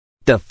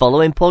The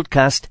following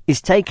podcast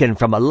is taken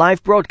from a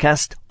live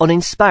broadcast on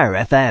Inspire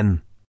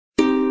FM.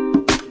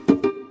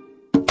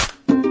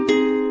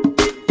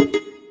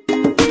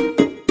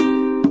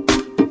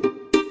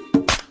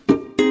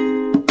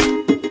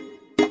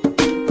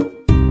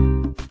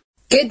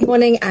 Good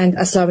morning and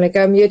Assalamu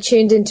alaikum. You're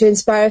tuned into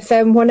Inspire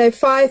FM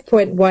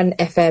 105.1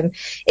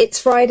 FM. It's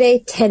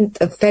Friday,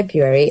 10th of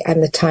February,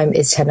 and the time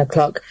is 10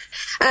 o'clock.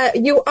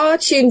 You are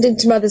tuned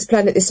into Mother's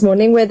Planet this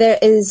morning, where there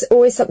is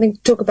always something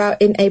to talk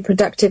about in a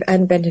productive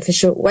and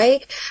beneficial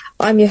way.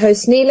 I'm your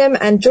host, Neelam,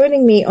 and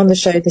joining me on the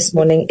show this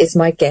morning is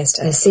my guest,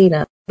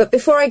 Hasina. But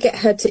before I get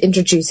her to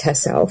introduce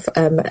herself,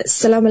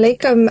 Assalamu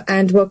alaikum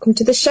and welcome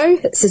to the show,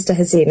 Sister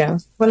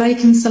Hasina.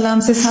 Walaikum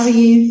salam, sis. How are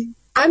you?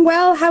 I'm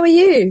well. How are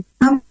you?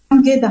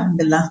 I'm good,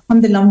 alhamdulillah.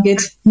 Alhamdulillah, I'm good.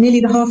 Nearly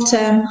the half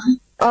term.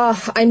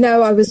 Oh, I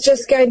know. I was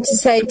just going to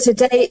say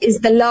today is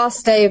the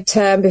last day of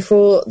term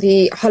before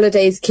the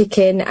holidays kick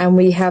in and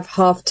we have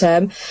half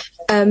term.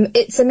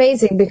 It's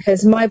amazing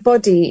because my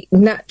body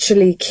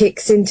naturally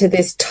kicks into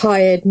this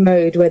tired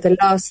mode where the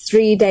last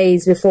 3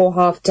 days before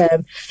half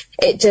term,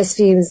 it just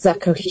feels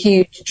like a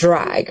huge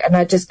drag, and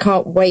I just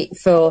can't wait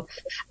for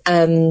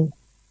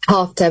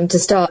half term to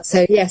start.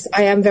 So yes,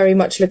 I am very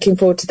much looking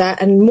forward to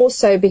that, and more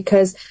so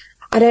because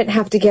I don't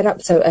have to get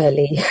up so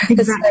early.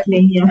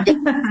 Exactly, yeah.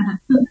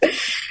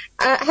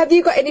 Have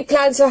you got any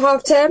plans for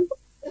half term?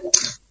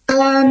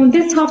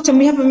 This half term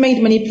we haven't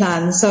made many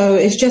plans, so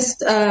it's just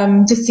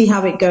see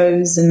how it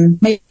goes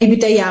and maybe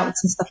day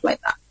outs and stuff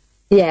like that.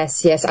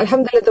 Yes.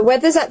 Alhamdulillah, the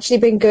weather's actually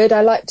been good.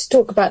 I like to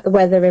talk about the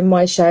weather in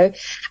my show,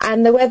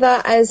 and the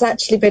weather has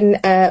actually been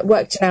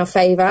worked in our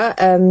favour.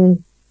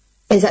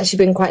 It's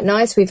actually been quite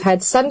nice. We've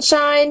had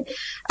sunshine.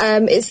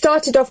 It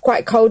started off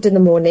quite cold in the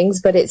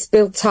mornings, but it's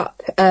built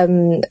up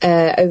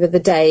over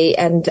the day,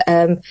 and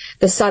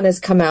the sun has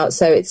come out,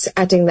 so it's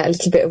adding that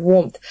little bit of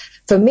warmth.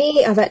 For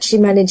me, I've actually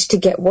managed to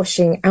get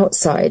washing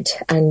outside,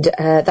 and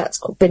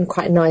that's been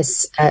quite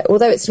nice,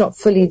 although it's not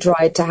fully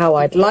dried to how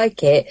I'd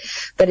like it,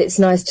 but it's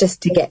nice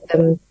just to get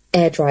them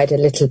air dried a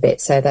little bit,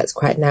 so that's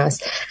quite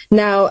nice.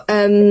 Now,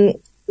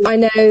 I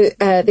know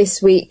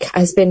this week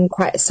has been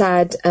quite a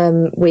sad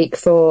week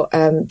for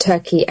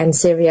Turkey and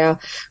Syria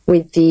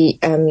with the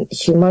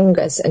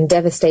humongous and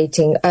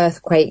devastating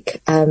earthquake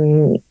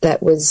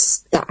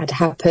that had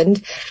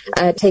happened,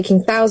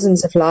 taking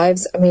thousands of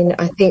lives. I mean,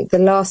 I think the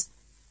last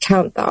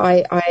count that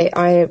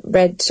I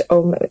read,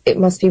 it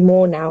must be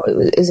more now,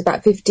 it was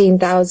about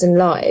 15,000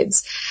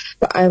 lives,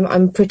 but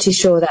I'm pretty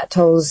sure that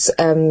toll's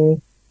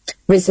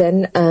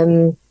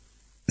risen.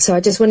 So I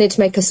just wanted to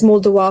make a small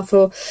dua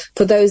for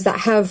those that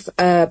have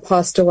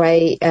passed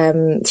away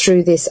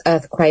through this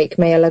earthquake.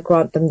 May Allah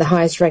grant them the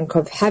highest rank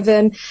of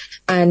heaven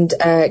and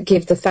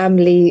give the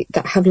family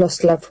that have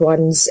lost loved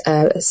ones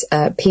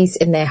peace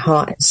in their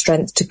heart and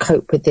strength to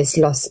cope with this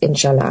loss,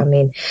 inshallah. I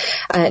mean,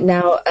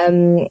 now,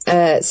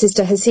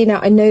 Sister Hasina,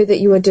 I know that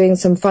you are doing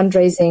some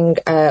fundraising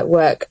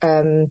work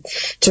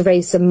to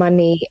raise some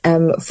money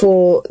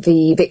for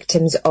the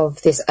victims of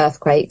this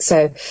earthquake.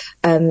 So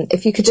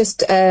if you could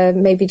just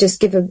maybe just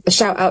give a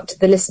shout out to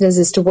the listeners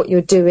as to what you're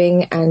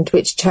doing and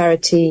which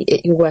charity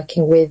you're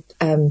working with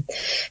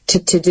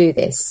to do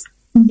this.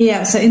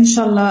 Yeah, so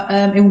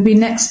inshallah, it will be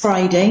next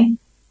Friday,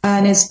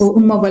 and it's for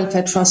Ummah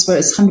Welfare Trust, where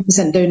it's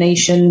 100%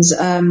 donations,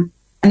 and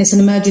it's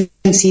an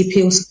emergency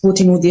appeal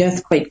supporting all the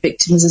earthquake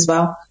victims as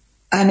well.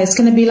 And it's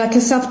going to be like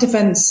a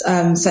self-defense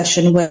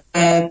session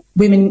where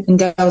women and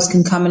girls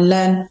can come and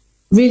learn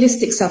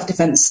realistic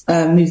self-defense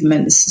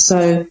movements.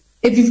 So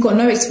if you've got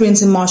no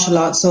experience in martial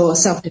arts or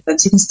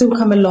self-defense, you can still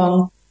come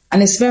along,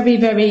 and it's very,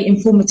 very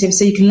informative,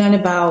 so you can learn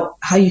about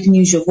how you can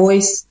use your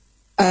voice,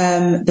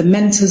 the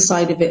mental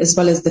side of it as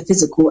well as the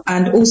physical.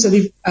 And also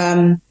we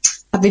have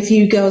a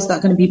few girls that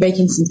are going to be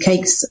baking some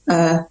cakes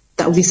that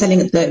will be selling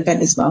at the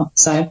event as well.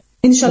 So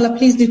inshallah,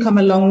 please do come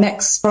along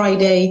next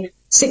Friday,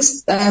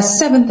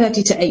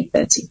 7:30 to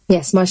 8:30.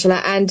 Yes,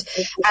 mashallah. And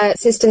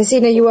Sister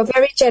Hasina, you are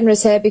very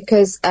generous here,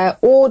 because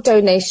all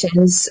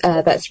donations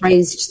that's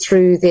raised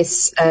through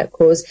this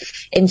cause,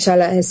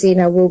 inshallah,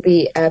 Hasina will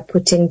be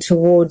putting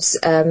towards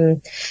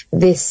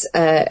this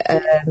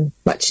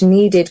much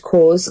needed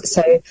cause.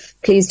 So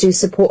please do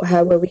support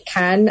her where we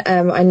can.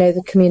 I know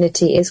the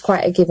community is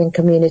quite a giving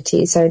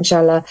community, so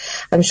inshallah,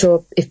 I'm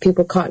sure if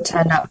people can't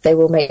turn up, they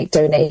will make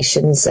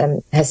donations,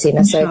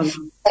 Hasina. Inshallah.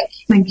 So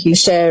thank you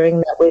for sharing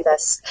that with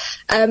us.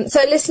 So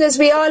listeners,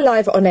 we are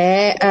live on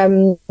air,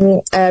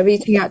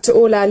 reaching out to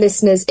all our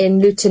listeners in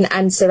Luton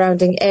and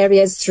surrounding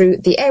areas through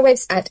the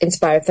airwaves at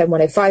Inspire FM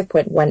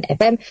 105.1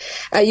 FM.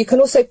 You can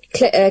also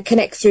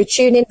connect through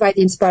TuneIn by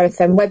the Inspire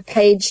FM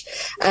webpage.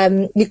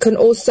 You can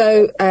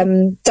also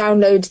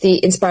download the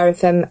Inspire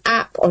FM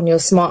app on your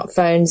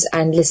smartphones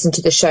and listen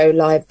to the show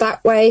live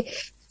that way.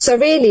 So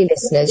really,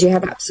 listeners, you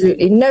have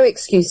absolutely no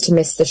excuse to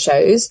miss the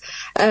shows.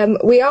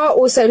 We are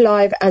also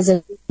live as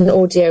an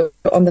audio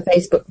on the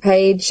Facebook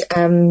page,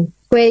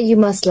 where you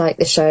must like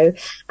the show.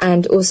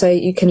 And also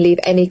you can leave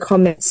any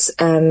comments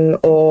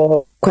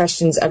or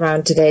questions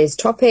around today's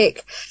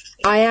topic.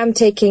 I am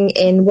taking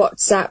in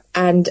WhatsApp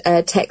and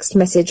text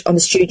message on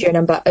the studio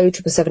number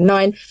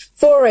 07779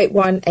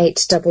 481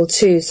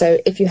 822. So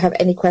if you have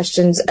any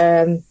questions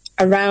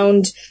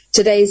around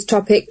today's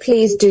topic,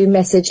 please do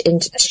message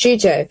into the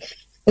studio.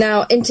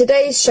 Now, in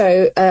today's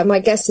show, my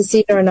guest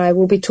Hasina and I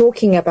will be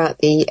talking about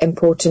the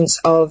importance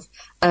of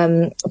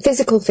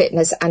physical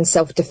fitness and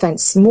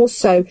self-defense, more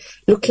so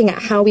looking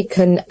at how we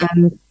can,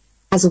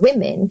 as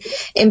women,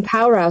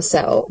 empower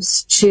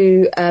ourselves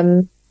to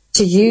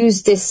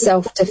use this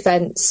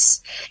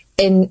self-defense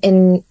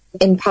in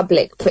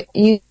public, but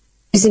using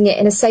it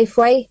in a safe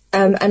way.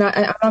 And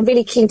I'm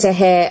really keen to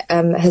hear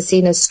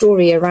Hasina's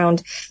story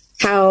around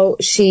how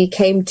she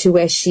came to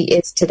where she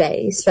is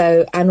today.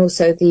 So, and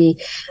also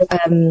the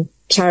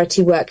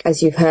charity work,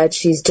 as you've heard,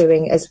 she's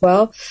doing as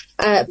well.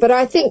 But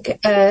I think,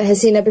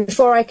 Hasina,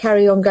 before I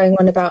carry on going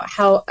on about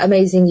how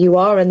amazing you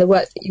are and the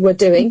work that you are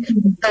doing,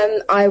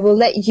 I will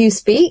let you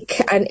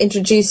speak and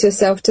introduce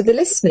yourself to the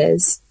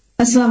listeners.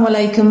 Assalamu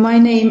alaikum. My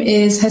name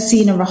is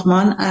Hasina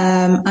Rahman,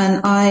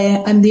 and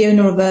I am the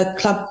owner of a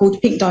club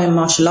called Pink Diamond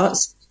Martial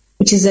Arts,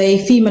 which is a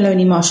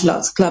female-only martial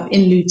arts club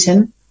in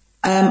Luton.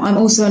 I'm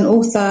also an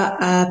author,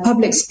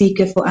 public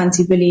speaker for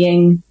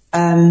anti-bullying.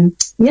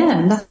 That's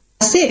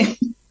it.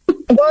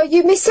 Well,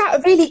 you missed out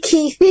a really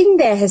key thing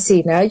there,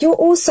 Hasina. You're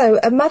also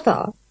a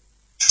mother.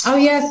 Oh,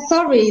 yeah,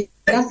 sorry.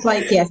 That's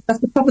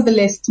the top of the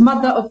list.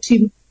 Mother of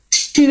two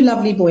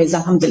lovely boys,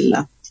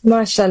 alhamdulillah.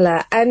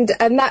 Mashallah, and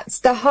that's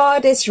the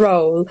hardest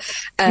role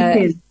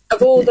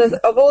of all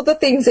the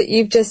things that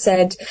you've just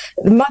said.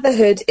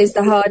 Motherhood is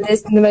the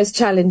hardest and the most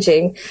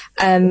challenging.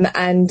 Can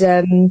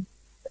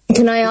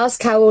I ask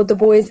how old the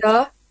boys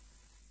are?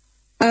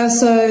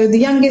 So the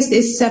youngest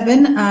is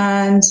 7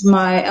 and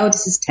my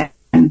eldest is 10.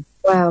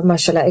 Wow,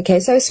 mashallah. Okay,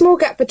 so a small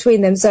gap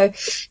between them. So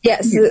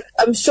yes,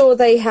 I'm sure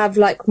they have,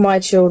 like my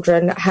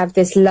children, have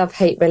this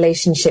love-hate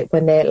relationship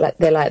when they're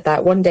like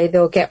that. One day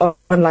they'll get on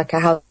like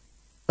a house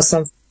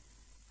on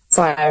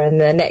fire, and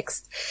the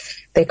next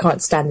they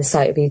can't stand the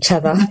sight of each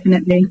other.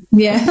 Definitely,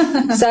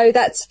 yeah. So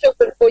that's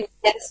children for you.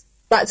 Yes,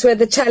 that's where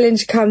the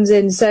challenge comes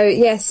in. So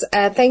yes,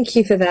 thank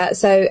you for that.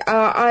 So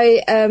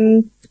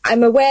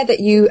I'm aware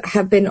that you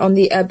have been on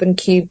the Urban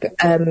Cube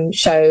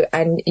show,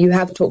 and you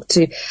have talked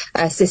to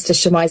Sister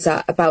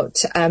Shamiza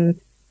about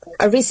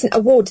a recent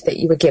award that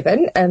you were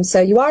given. So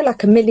you are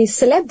like a mini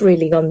celeb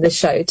really on the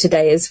show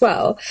today as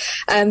well.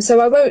 So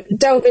I won't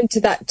delve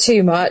into that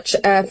too much.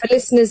 For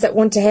listeners that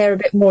want to hear a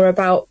bit more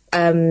about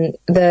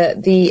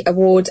the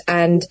award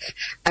and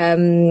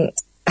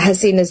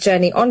Hasina's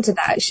journey onto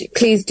that,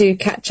 please do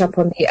catch up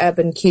on the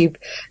Urban Cube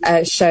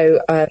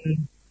show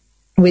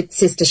with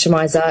Sister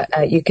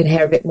Shamiza. You can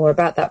hear a bit more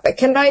about that. But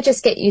can I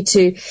just get you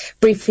to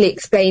briefly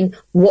explain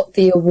what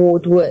the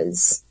award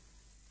was?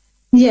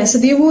 Yeah, so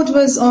the award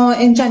was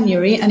in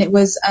January, and it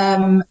was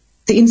the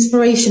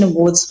Inspiration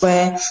Awards,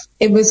 where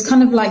it was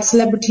kind of like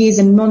celebrities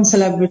and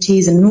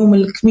non-celebrities and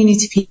normal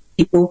community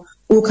people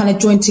all kind of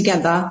joined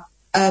together,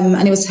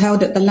 and it was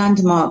held at the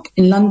Landmark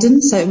in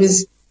London. So it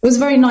was a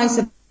very nice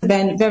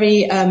event,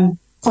 very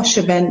posh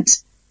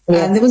event.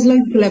 Yeah. And there was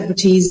loads of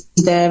celebrities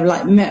there,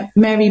 like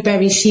Mary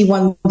Berry. She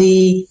won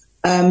the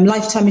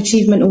Lifetime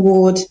Achievement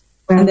Award,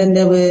 and then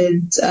there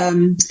was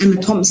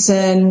Emma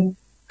Thompson.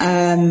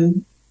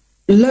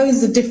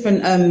 Loads of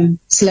different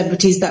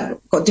celebrities that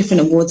got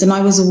different awards, and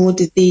I was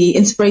awarded the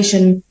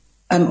Inspiration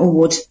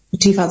Award for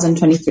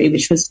 2023,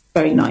 which was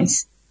very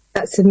nice.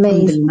 That's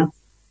amazing.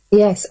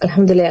 Yes,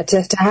 alhamdulillah.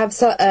 To have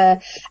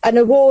an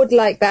award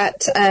like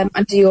that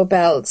under your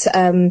belt,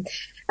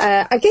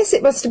 I guess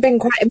it must have been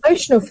quite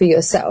emotional for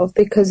yourself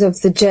because of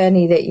the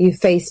journey that you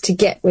faced to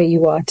get where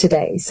you are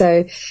today.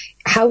 So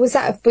how was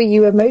that for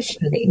you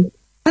emotionally?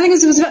 I think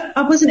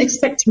I wasn't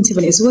expecting to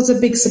win it. It was a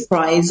big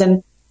surprise,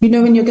 and you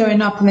know, when you're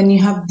going up and then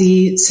you have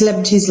the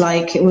celebrities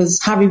like it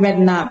was Harry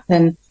Redknapp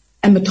and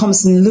Emma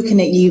Thompson looking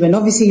at you, and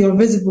obviously you're a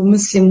visible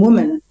Muslim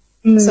woman.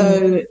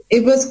 So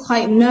it was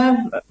quite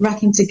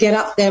nerve-wracking to get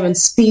up there and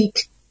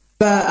speak.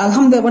 But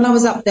alhamdulillah, when I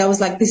was up there, I was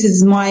like, this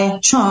is my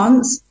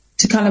chance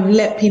to kind of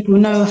let people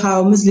know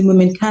how Muslim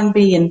women can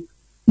be, and,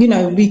 you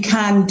know, we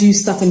can do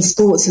stuff in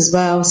sports as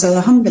well. So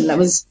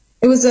alhamdulillah,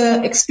 it was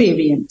an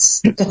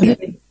experience,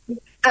 definitely.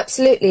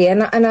 Absolutely,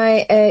 and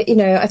I,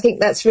 I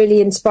think that's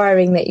really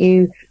inspiring that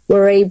you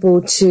were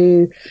able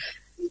to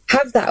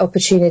have that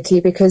opportunity,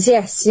 because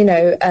yes,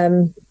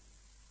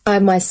 I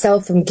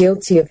myself am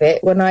guilty of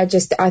it. When I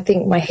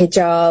think my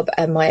hijab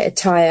and my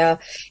attire,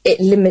 it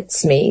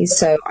limits me,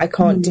 so I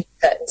can't do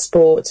certain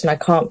sports, and I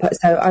can't.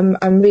 So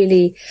I'm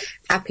really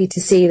happy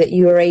to see that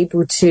you were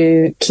able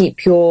to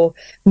keep your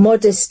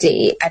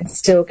modesty and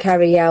still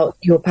carry out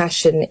your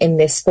passion in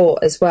this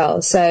sport as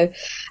well. So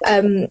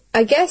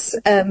I guess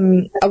I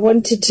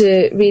wanted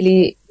to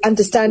really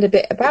understand a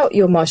bit about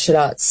your martial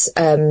arts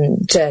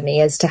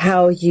journey as to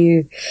how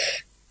you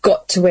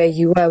got to where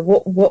you were.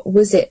 What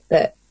was it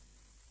that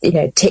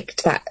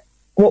ticked that?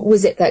 What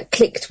was it that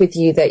clicked with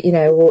you that,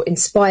 or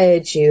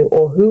inspired you,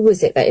 or who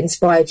was it that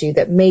inspired you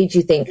that made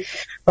you think,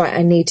 right,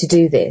 I need to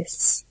do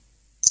this?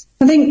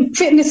 I think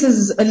fitness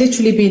has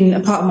literally been a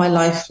part of my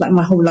life, like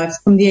my whole life.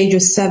 From the age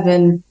of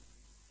 7,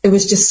 it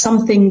was just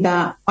something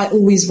that I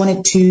always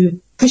wanted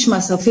to push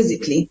myself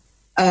physically.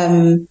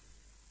 When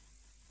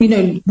we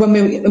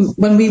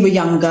were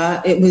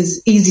younger, it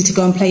was easy to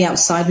go and play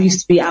outside. We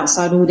used to be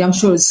outside all day. I'm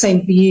sure it's the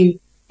same for you.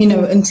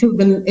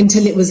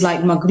 Until it was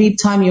like Maghrib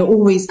time, you're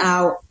always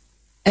out.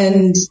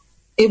 And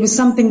it was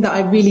something that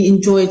I really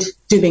enjoyed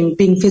doing,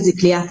 being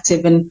physically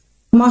active. And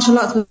martial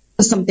arts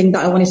was something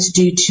that I wanted to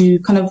do to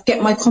kind of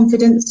get my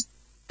confidence.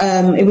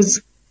 It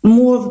was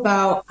more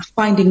about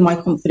finding my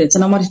confidence,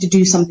 and I wanted to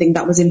do something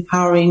that was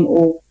empowering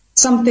or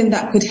something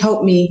that could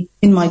help me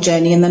in my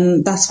journey. And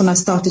then that's when I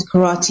started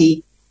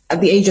karate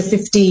at the age of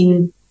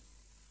 15,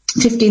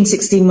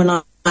 16, when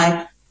I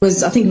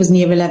think it was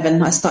near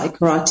 11, I started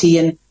karate,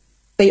 and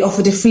they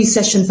offered a free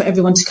session for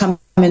everyone to come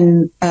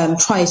and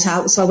try it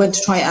out. So I went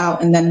to try it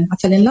out, and then I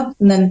fell in love,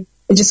 and then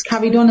it just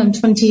carried on. And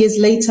 20 years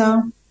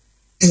later,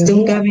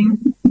 still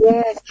going.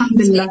 Yeah,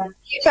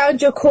 you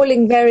found your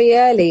calling very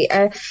early,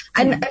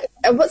 and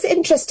what's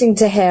interesting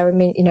to hear, I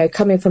mean,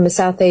 coming from a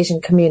South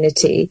Asian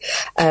community,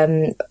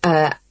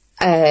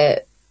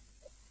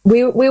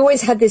 we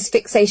always had this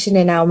fixation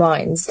in our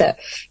minds that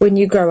when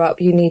you grow up,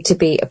 you need to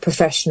be a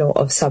professional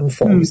of some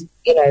forms.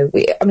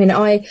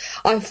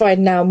 I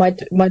find now my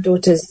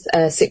daughter's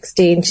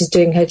 16, she's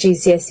doing her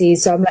GCSEs,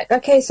 so I'm like,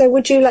 okay, so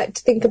would you like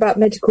to think about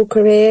medical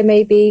career,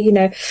 maybe,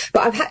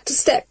 but I've had to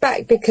step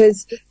back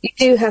because you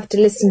do have to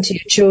listen to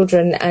your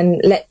children and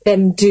let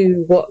them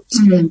do what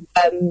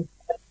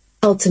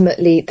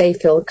ultimately they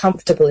feel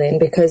comfortable in,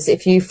 because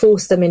if you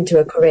force them into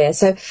a career.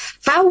 So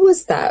how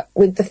was that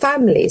with the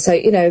family? So,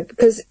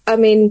 because I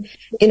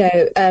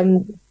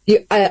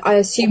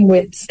assume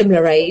we're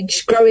similar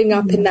age, growing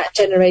up in that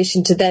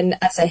generation to then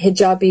as a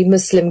hijabi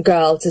Muslim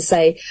girl to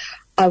say,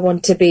 I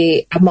want to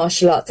be a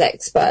martial arts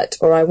expert,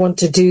 or I want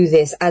to do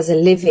this as a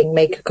living,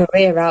 make a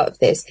career out of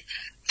this.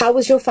 How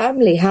was your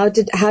family? How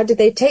did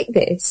they take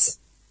this?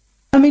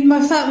 I mean, my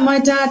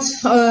dad,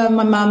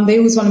 my mum, they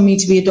always wanted me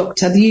to be a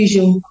doctor,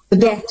 the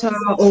doctor,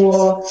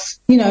 or,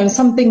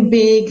 something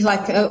big,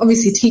 like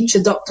obviously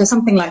teacher, doctor,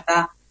 something like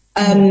that.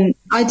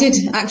 I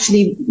did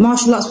actually,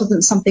 martial arts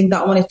wasn't something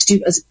that I wanted to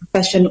do as a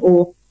profession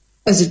or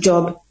as a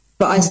job,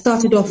 but I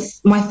started off,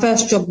 my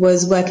first job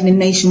was working in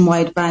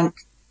Nationwide Bank,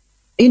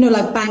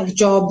 like bank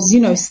jobs,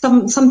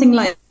 something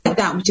like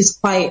that, which is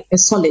quite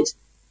solid.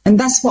 And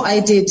that's what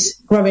I did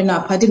growing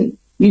up. I didn't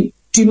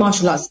do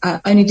martial arts.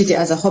 I only did it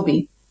as a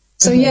hobby.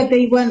 So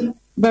they weren't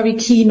very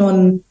keen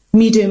on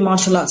me doing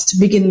martial arts to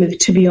begin with,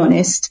 to be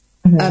honest,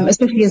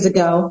 especially as a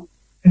girl.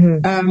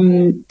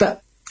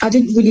 But I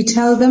didn't really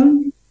tell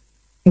them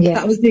that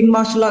I was doing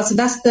martial arts. So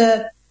that's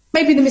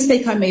maybe the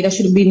mistake I made. I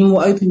should have been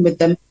more open with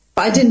them.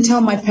 But I didn't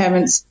tell my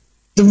parents,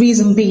 the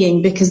reason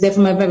being because they're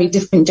from a very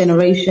different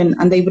generation,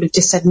 and they would have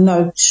just said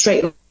no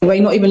straight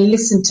away, not even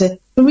listen to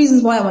the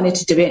reasons why I wanted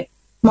to do it.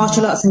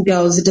 Martial arts and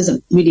girls, it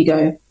doesn't really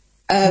go.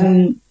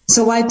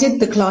 So I did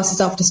the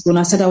classes after school, and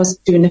I said I was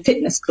doing a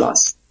fitness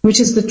class, which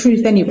is the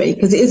truth anyway,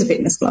 because it is a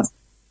fitness class.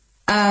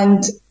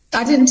 And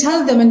I didn't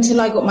tell them until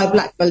I got my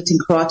black belt in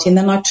karate. And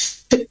then I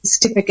took the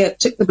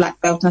certificate, took the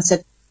black belt, and I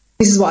said,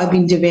 this is what I've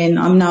been doing.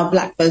 I'm now a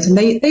black belt. And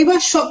they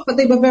were shocked, but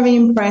they were very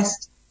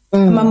impressed.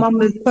 And my mum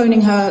was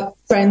phoning her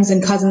friends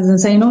and cousins and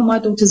saying, oh, my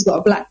daughter's got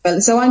a black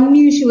belt. So I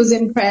knew she was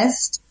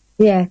impressed.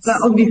 Yes. But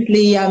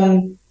obviously,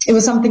 it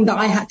was something that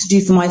I had to do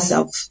for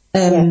myself.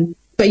 But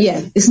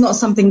it's not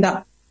something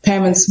that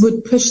parents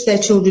would push their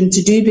children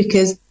to do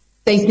because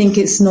they think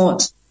it's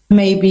not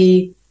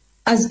maybe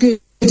as good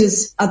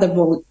as other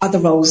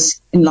roles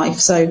in life.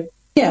 So,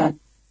 yeah.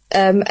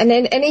 And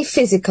then any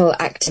physical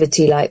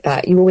activity like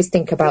that, you always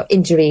think about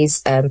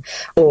injuries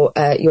or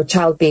your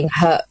child being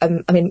hurt.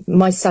 I mean,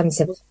 my sons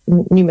have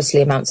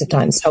numerously amounts of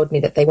times told me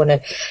that they want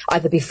to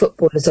either be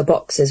footballers or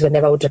boxers when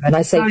they're older. And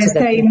I say to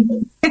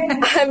them,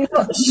 I'm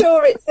not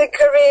sure it's a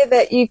career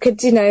that you could,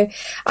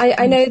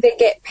 I know they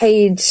get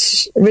paid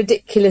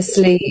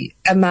ridiculously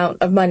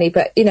amount of money,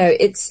 but,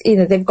 it's,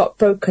 they've got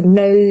broken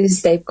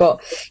nose, they've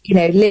got,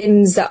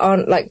 limbs that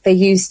aren't like they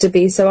used to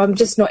be. So I'm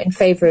just not in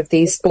favour of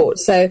these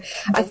sports. So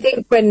I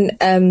think when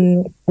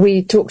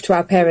we talk to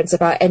our parents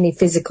about any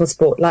physical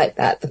sport like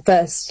that, the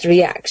first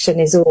reaction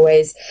is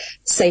always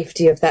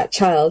safety of that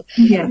child.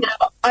 Yeah.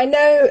 Now, I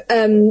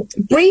know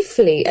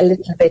briefly a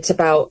little bit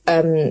about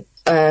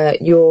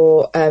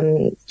your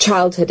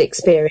childhood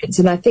experience,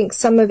 and I think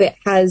some of it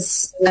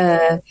has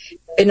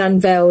been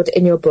unveiled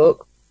in your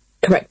book.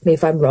 Correct me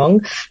if I'm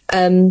wrong.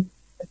 And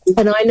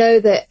I know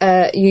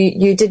that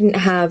you didn't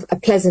have a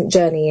pleasant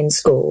journey in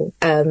school.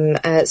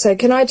 So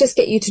can I just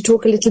get you to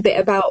talk a little bit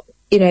about,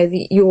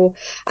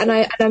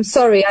 I'm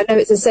sorry, I know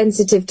it's a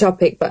sensitive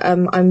topic, but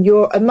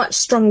you're a much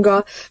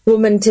stronger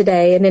woman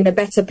today and in a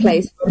better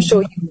place. I'm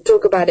sure you can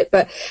talk about it,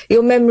 but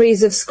your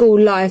memories of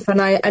school life,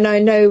 and I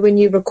know when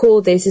you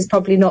recall this is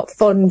probably not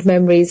fond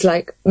memories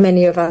like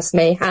many of us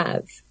may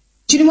have.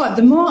 Do you know what?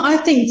 The more I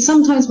think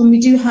sometimes when we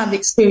do have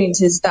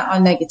experiences that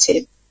are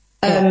negative,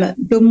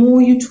 the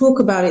more you talk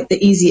about it,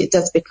 the easier it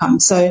does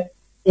become. So,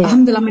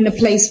 alhamdulillah, I'm in a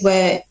place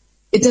where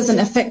it doesn't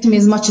affect me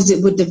as much as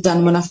it would have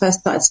done when I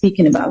first started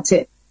speaking about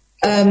it.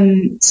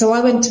 So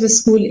I went to a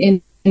school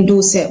in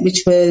Dorset,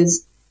 which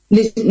was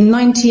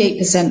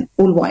 98%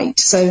 all white.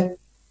 So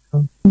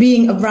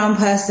being a brown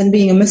person,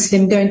 being a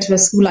Muslim, going to a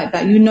school like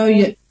that,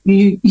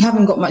 you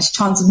haven't got much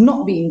chance of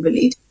not being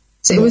bullied.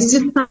 So it was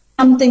just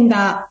something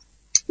that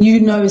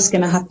is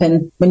going to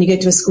happen when you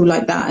go to a school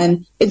like that.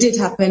 And it did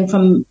happen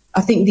from,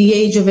 I think, the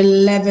age of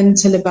 11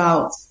 till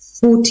about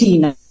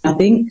 14, I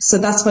think. So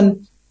that's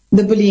when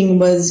the bullying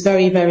was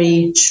very,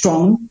 very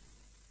strong.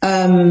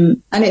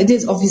 And it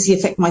did obviously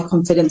affect my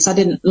confidence. I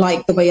didn't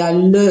like the way I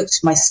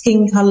looked, my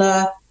skin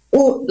color,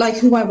 or like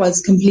who I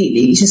was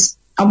completely. Just,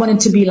 I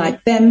wanted to be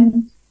like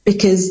them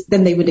because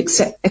then they would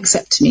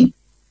accept me.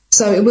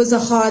 So it was a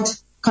hard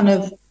kind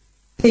of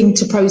thing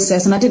to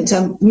process. And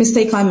the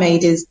mistake I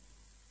made is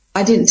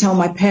I didn't tell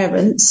my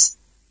parents,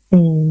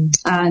 and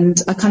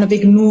I kind of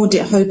ignored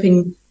it,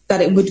 hoping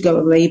that it would go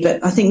away.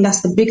 But I think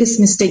that's the biggest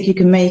mistake you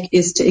can make,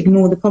 is to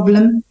ignore the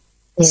problem.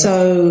 Yeah.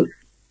 So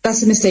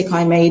that's a mistake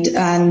I made,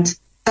 and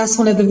that's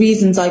one of the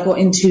reasons I got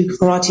into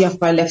karate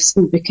after I left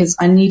school, because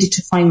I needed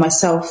to find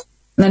myself,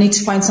 and I need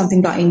to find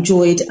something that I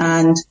enjoyed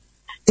and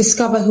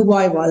discover who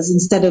I was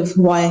instead of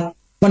who I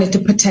wanted to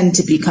pretend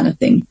to be, kind of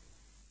thing.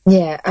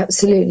 Yeah,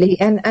 absolutely.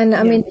 And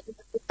I mean,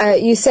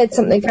 you said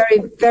something very,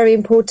 very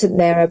important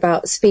there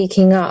about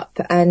speaking up.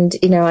 And,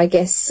 I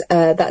guess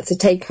that's a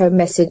take-home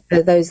message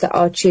for those that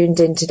are tuned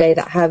in today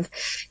that have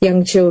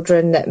young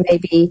children that may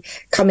be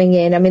coming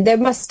in. I mean, there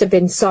must have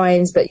been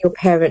signs, but your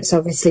parents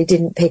obviously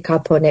didn't pick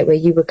up on it, where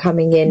you were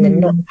coming in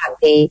and not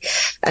happy.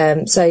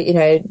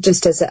 So,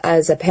 just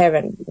as a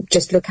parent,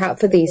 just look out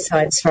for these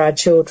signs for our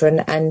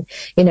children. And,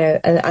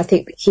 and I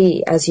think the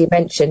key, as you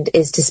mentioned,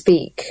 is to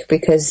speak,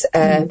 because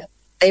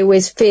they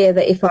always fear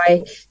that if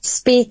I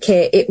speak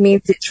it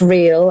means it's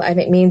real, and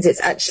it means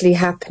it's actually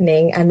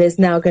happening, and there's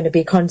now going to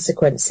be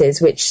consequences,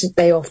 which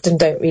they often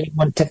don't really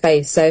want to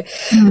face. So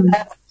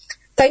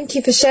thank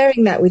you for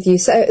sharing that with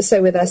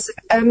us.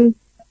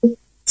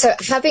 So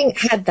having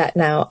had that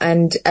now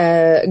and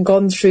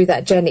gone through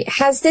that journey,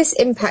 has this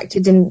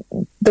impacted in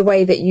the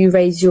way that you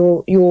raise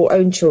your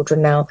own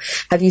children now?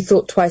 Have you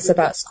thought twice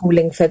about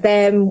schooling for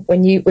them?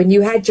 When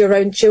you had your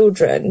own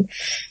children,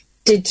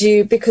 did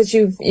you, because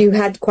you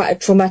had quite a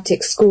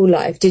traumatic school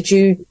life, did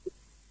you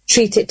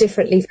treat it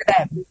differently for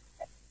them?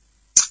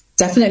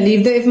 Definitely.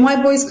 If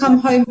my boys come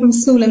home from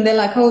school and they're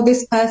like, oh,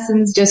 this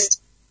person's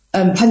just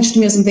punched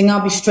me or something, I'll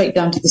be straight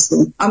down to the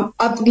school.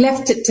 I've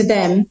left it to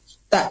them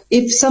that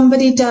if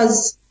somebody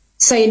does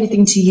say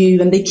anything to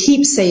you and they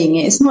keep saying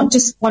it, it's not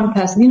just one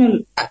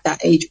person. At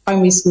that age,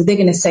 primary school, they're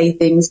going to say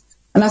things.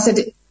 And I said,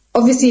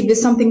 obviously, if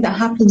there's something that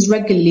happens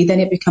regularly, then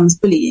it becomes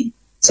bullying.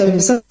 So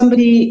if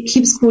somebody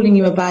keeps calling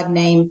you a bad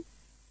name,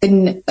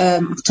 then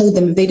I've told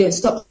them if they don't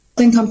stop,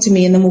 then come to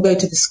me and then we'll go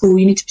to the school.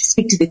 You need to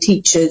speak to the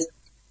teachers.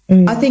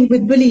 I think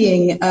with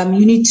bullying,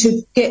 you need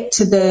to get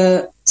to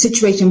the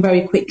situation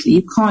very quickly.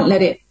 You can't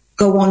let it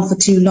go on for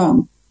too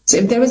long. So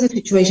if there is a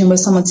situation where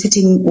someone's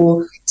hitting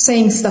or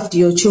saying stuff to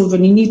your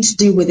children, you need to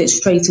deal with it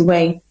straight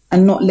away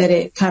and not let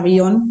it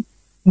carry on.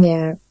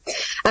 Yeah.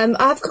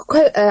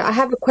 I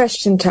have a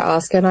question to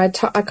ask, and I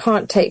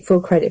can't take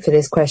full credit for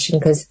this question,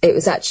 because it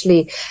was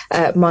actually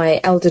my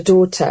elder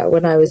daughter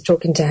when I was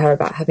talking to her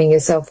about having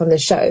yourself on the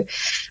show.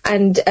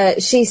 And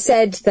she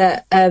said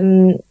that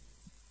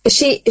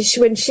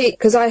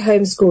because I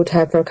homeschooled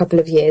her for a couple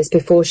of years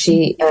before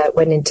she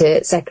went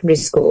into secondary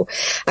school,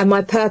 and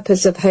my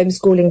purpose of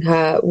homeschooling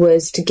her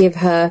was to give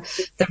her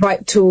the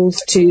right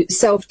tools to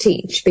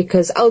self-teach,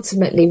 because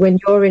ultimately when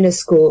you're in a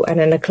school and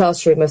in a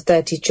classroom of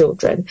 30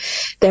 children,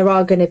 there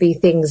are going to be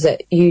things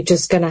that you're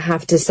just going to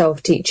have to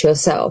self-teach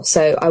yourself.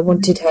 So I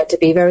wanted her to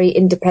be very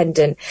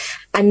independent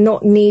and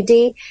not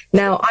needy.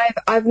 Now,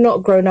 I've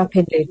not grown up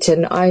in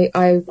Luton.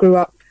 I grew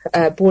up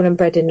born and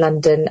bred in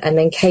London, and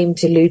then came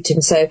to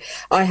Luton. So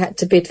I had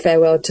to bid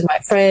farewell to my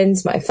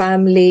friends, my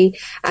family,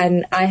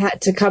 and I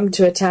had to come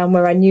to a town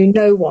where I knew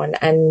no one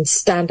and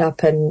stand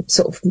up and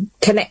sort of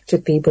connect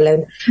with people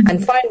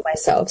and find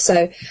myself.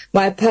 So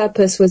my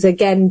purpose was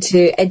again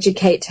to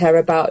educate her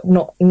about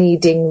not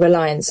needing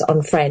reliance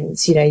on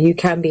friends. You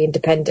can be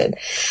independent.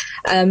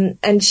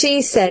 And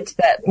she said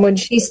that when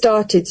she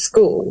started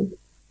school,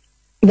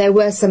 there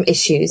were some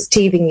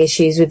teething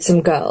issues with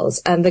some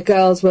girls, and the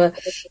girls were,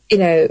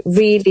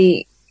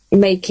 really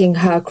making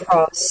her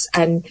cross,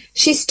 and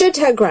she stood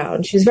her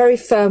ground. She was very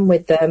firm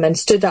with them and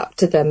stood up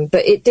to them,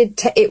 but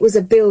it was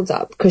a build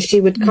up, because she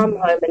would come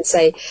home and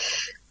say,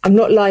 I'm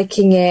not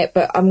liking it,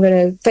 but I'm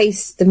going to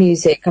face the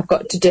music. I've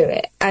got to do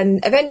it. And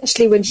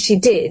eventually when she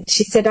did,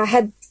 she said, I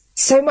had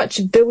so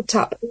much built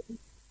up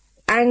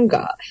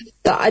anger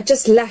that I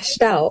just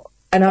lashed out.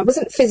 And I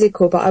wasn't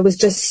physical, but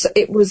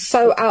it was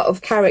so out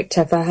of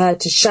character for her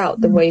to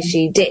shout the way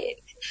she did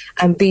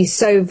and be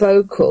so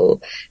vocal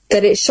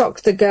that it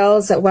shocked the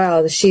girls that,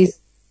 wow, she's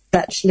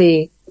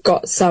actually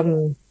got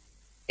some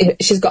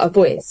she's got a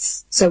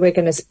voice, so we're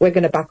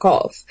gonna back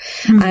off.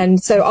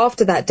 And so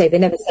after that day, they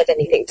never said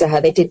anything to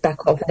her. They did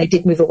back off and they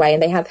did move away,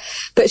 and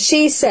but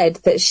she said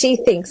that she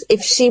thinks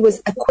if she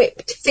was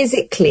equipped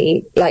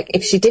physically, like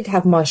if she did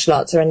have martial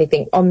arts or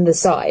anything on the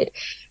side,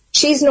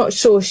 she's not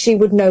sure she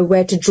would know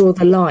where to draw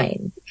the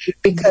line,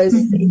 because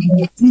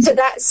it's to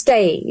that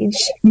stage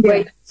where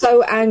you're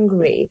so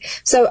angry.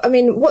 So, I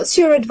mean, what's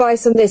your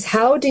advice on this?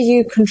 How do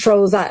you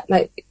control that?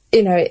 Like,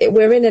 you know,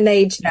 we're in an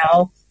age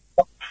now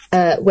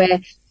where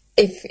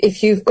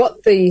if you've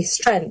got the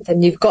strength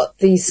and you've got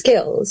the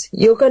skills,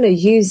 you're going to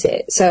use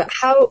it. So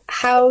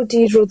how do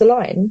you draw the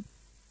line?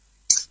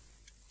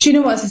 Do you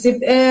know what?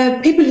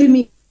 If people who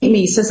meet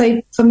me, so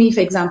say for me,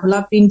 for example,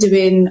 I've been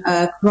doing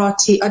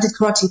karate. I did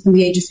karate from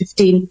the age of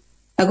 15.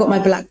 I got my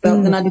black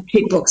belt, then I did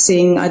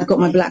kickboxing, I got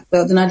my black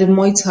belt, then I did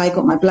Muay Thai,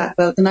 got my black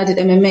belt, then I did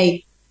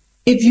MMA.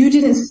 If you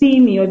didn't see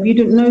me or if you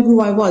didn't know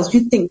who I was,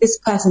 you'd think this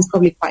person's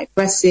probably quite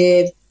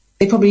aggressive.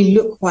 They probably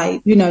look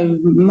quite, you know,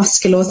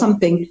 muscular or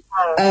something.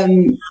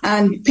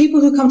 And people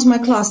who come to my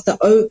class,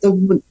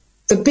 the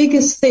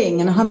biggest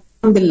thing, and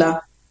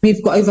alhamdulillah,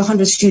 we've got over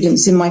 100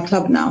 students in my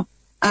club now.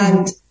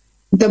 And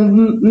the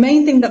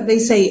main thing that they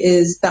say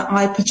is that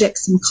I project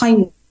some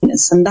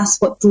kindness, and that's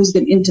what draws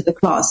them into the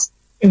class.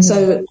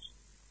 So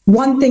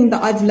one thing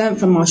that I've learned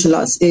from martial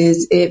arts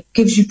is it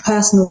gives you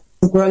personal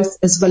growth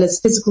as well as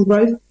physical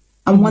growth.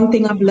 And one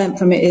thing I've learned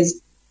from it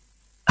is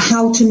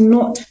how to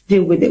not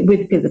deal with it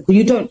with physical.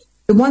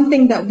 The one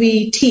thing that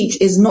we teach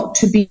is not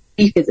to be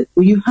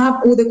physical. You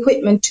have all the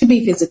equipment to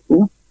be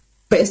physical,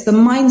 but it's the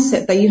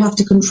mindset that you have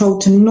to control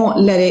to not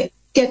let it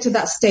get to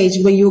that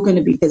stage where you're going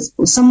to be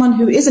physical. Someone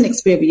who isn't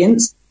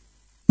experienced,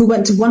 who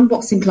went to one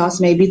boxing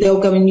class, maybe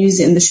they'll go and use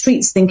it in the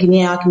streets thinking,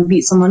 yeah, I can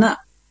beat someone up.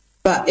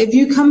 But if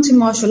you come to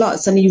martial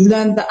arts and you've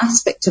learned the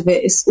aspect of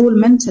it, it's all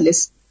mental.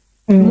 It's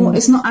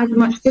not as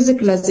much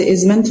physical as it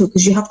is mental,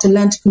 because you have to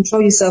learn to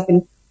control yourself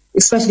in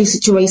especially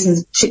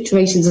situations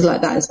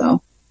like that as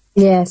well.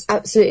 Yes,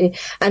 absolutely.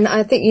 And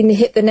I think you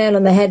hit the nail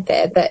on the head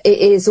there, that it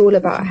is all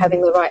about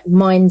having the right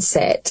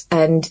mindset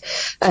and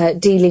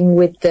dealing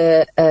with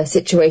the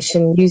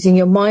situation using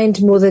your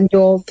mind more than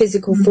your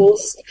physical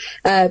force,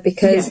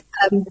 because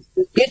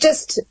you're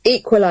just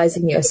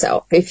equalizing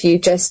yourself. If you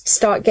just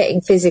start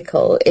getting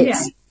physical,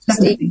 it's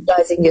just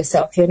equalizing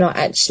yourself. You're not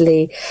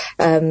actually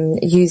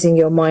using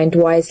your mind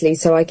wisely.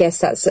 So I guess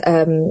that's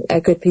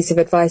a good piece of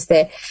advice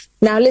there.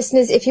 Now,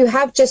 listeners, if you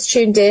have just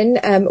tuned in,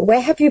 where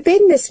have you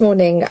been this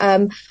morning?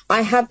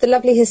 I have the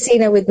lovely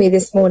Hasina with me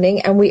this morning,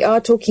 and we are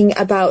talking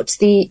about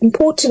the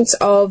importance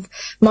of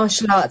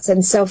martial arts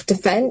and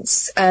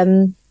self-defense,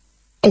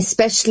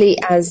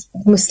 especially as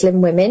Muslim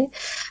women.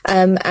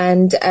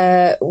 And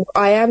I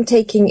am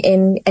taking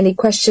in any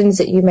questions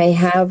that you may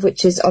have,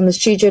 which is on the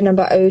studio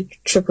number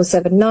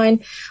 07779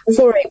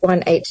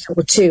 481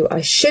 822.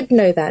 I should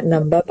know that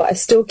number, but I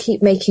still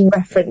keep making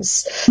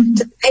reference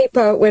to the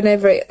paper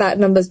whenever that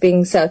number's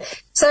being said.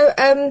 So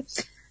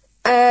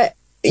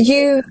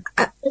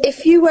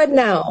if you were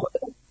now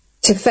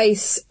to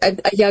face a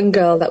young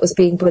girl that was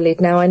being bullied.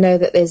 Now, I know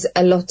that there's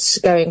a lot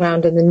going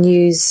around in the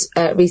news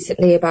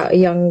recently about a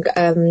young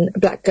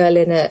black girl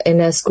in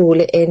a school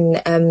in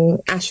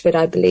Ashford,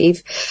 I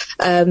believe,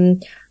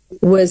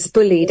 was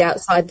bullied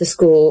outside the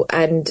school.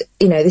 And,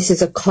 you know, this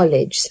is a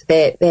college.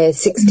 They're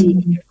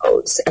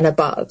 16-year-olds and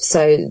above.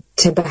 So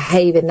to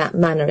behave in that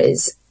manner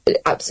is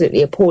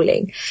absolutely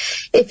appalling.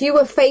 If you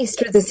were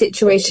faced with a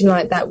situation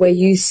like that where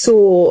you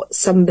saw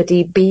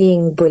somebody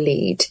being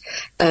bullied,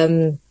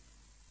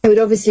 it would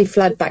obviously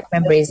flood back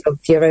memories of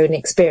your own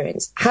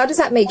experience. How does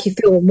that make you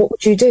feel, and what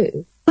would you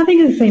do? I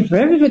think it's the same for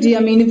everybody.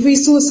 I mean, if we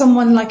saw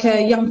someone like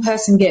a young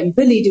person getting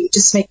bullied, it would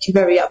just make you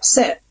very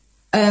upset.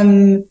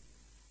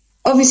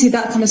 Obviously,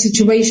 that kind of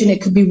situation,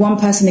 it could be one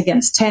person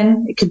against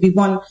 10. It could be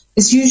one.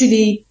 It's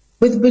usually,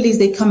 with bullies,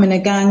 they come in a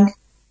gang,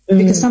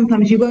 because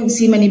sometimes you won't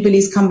see many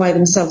bullies come by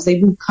themselves. They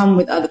will come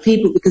with other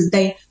people because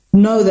they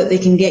know that they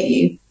can get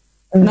you.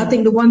 And I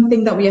think the one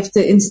thing that we have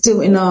to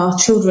instill in our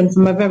children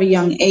from a very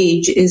young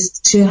age is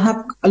to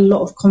have a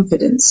lot of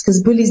confidence,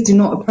 because bullies do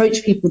not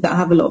approach people that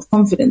have a lot of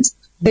confidence.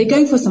 They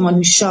go for someone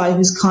who's shy,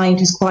 who's kind,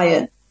 who's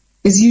quiet.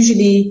 Is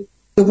usually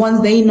the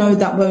ones they know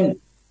that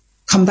won't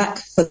come back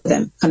for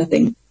them, kind of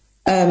thing.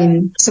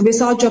 So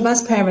it's our job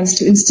as parents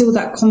to instill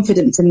that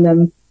confidence in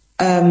them.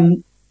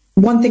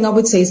 One thing I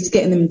would say is to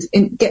get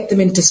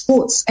them into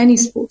sports, any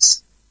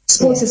sports.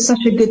 Sports is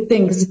such a good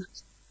thing, because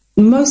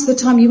most of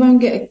the time you won't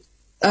get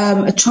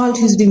a child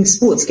who's doing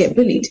sports get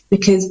bullied,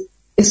 because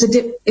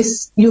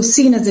you're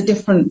seen as a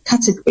different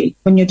category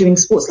when you're doing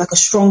sports, like a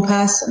strong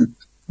person.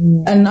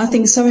 And I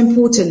think it's so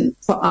important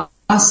for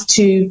us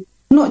to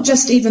not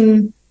just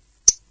even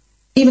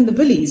the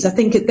bullies. I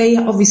think they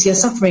obviously are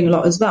suffering a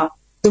lot as well.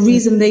 The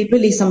reason they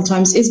bully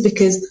sometimes is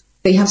because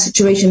they have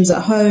situations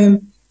at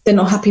home, they're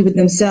not happy with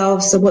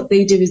themselves, so what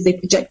they do is they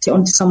project it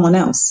onto someone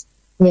else.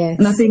 Yes.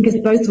 And I think it's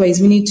both ways.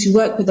 We need to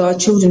work with our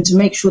children to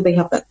make sure they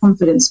have that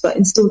confidence, but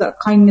instill that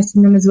kindness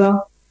in them as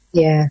well.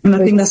 Yeah. And I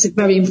think that's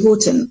very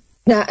important.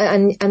 No,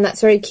 and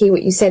that's very key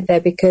what you said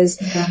there, because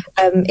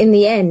in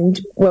the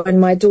end, when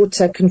my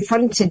daughter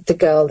confronted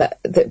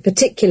the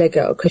particular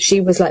girl, because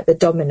she was like the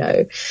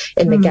domino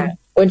in the gang,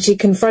 when she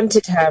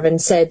confronted her and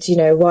said, you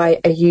know, why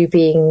are you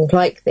being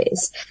like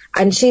this?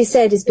 And she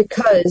said, it's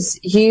because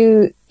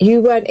you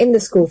weren't in the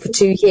school for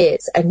 2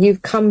 years and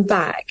you've come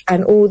back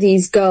and all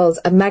these girls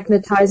are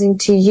magnetizing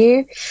to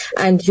you,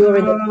 and you're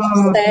in the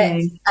top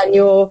sets, and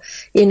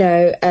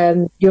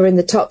you're in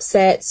the top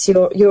sets.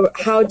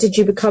 How did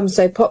you become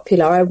so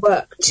popular? I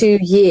worked 2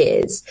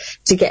 years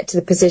to get to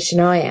the position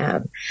I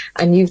am,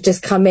 and you've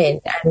just come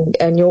in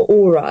and your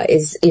aura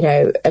is, you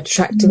know,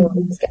 attracting all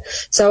these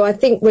girls. So I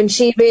think when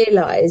she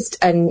realized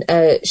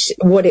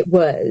what it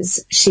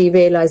was, she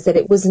realized that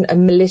it wasn't a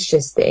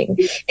malicious thing.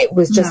 It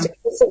was just a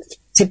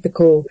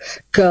typical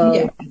girl.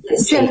 Yeah.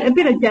 A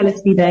bit of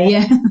jealousy there,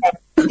 yeah.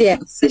 Yeah,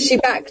 so she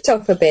backed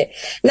off a bit.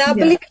 Now,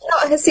 believe it or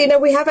not, Hasina,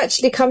 we have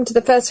actually come to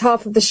the first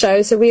half of the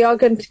show, so we are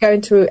going to go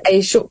into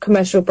a short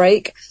commercial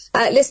break.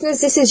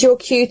 Listeners, this is your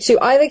cue to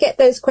either get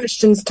those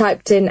questions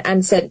typed in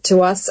and sent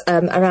to us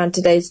around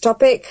today's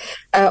topic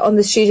on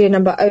the studio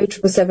number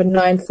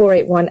 07779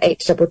 481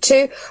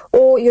 822,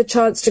 or your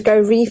chance to go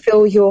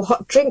refill your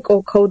hot drink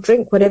or cold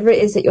drink, whatever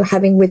it is that you're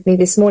having with me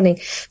this morning.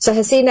 So,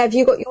 Hasina, have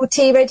you got your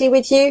tea ready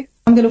with you?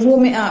 I'm going to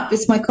warm it up.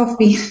 It's my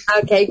coffee.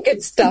 Okay,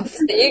 good stuff.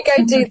 So you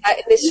go do that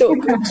in this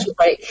short commercial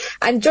break.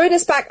 And join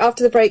us back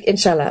after the break,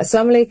 inshallah.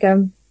 Assalamu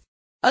alaikum.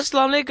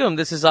 Assalamu alaikum,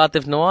 this is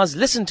Atif Nawaz.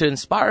 Listen to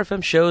Inspire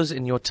FM shows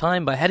in your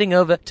time by heading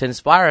over to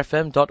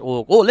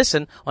inspirefm.org or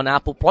listen on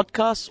Apple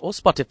Podcasts or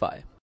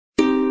Spotify.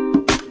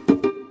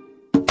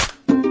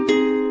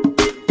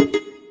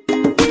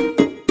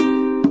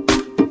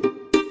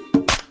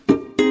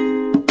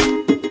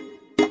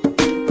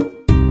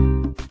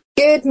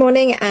 Good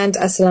morning and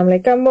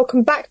assalamu alaikum.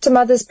 Welcome back to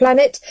Mother's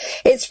Planet.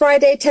 It's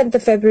Friday, 10th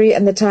of February,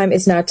 and the time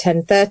is now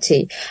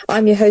 10:30.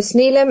 I'm your host,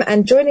 Neelam,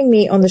 and joining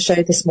me on the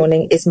show this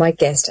morning is my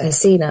guest,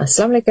 Hasina.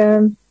 Assalamu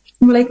alaikum.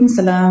 Wa alaikum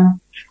salam.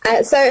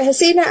 So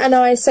Hasina and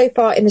I so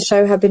far in the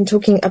show have been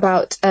talking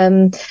about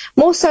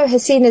more so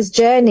Hasina's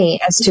journey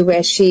as to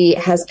where she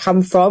has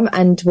come from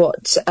and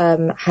what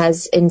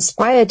has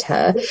inspired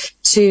her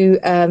to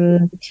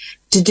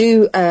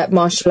do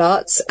martial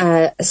arts,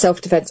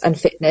 self-defense and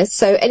fitness.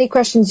 So any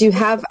questions you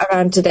have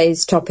around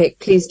today's topic,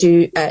 please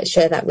do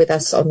share that with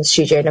us on the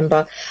studio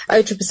number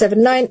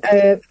 07779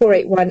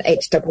 481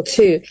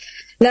 822.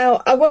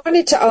 Now, I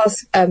wanted to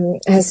ask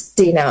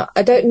Hasina,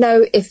 I don't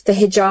know if the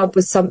hijab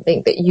was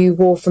something that you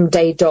wore from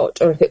day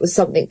dot or if it was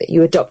something that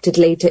you adopted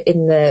later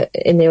in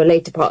your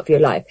later part of your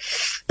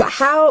life. But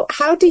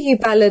how do you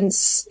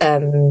balance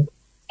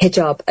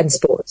hijab and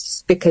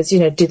sports? Because, you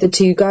know, do the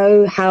two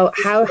go? How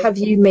have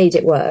you made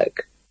it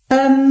work?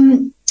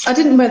 I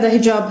didn't wear the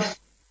hijab.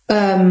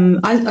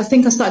 I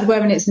think I started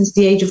wearing it since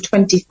the age of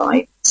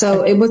 25.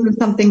 So it wasn't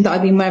something that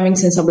I've been wearing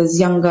since I was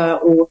younger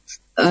or,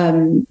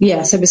 so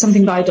it was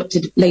something that I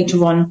adopted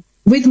later on.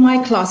 With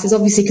my classes,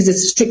 obviously, because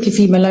it's strictly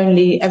female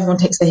only, everyone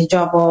takes the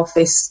hijab off,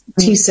 it's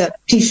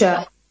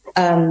t-shirt,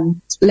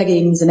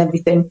 leggings and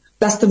everything.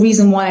 That's the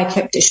reason why I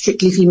kept it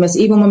strictly female. So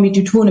even when we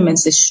do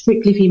tournaments, it's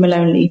strictly female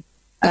only.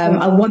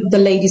 I want the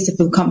ladies to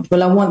feel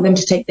comfortable. I want them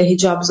to take their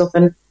hijabs off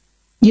and,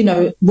 you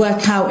know,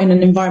 work out in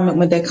an environment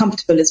where they're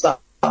comfortable as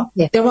well.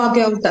 Yeah. There are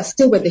girls that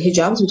still wear the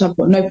hijabs, which I've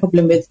got no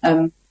problem with.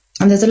 And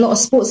there's a lot of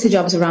sports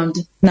hijabs around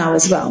now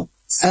as well.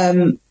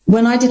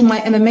 When I did my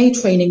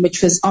MMA training,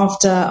 which was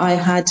after I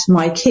had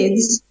my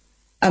kids,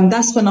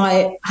 that's when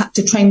I had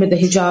to train with the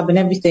hijab and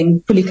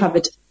everything fully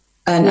covered.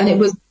 And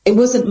it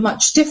wasn't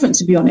much different,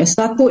 to be honest.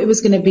 I thought it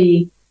was going to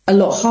be a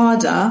lot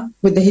harder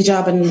with the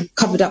hijab and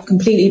covered up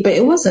completely, but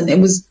it wasn't.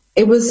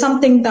 It was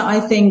something that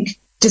I think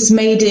just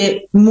made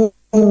it more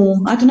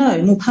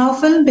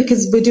powerful,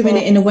 because we're doing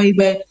it in a way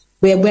where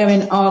we're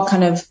wearing our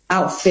kind of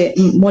outfit,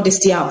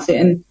 modesty outfit,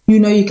 and you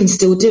know you can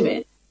still do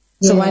it.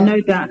 Yeah. So I know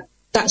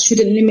that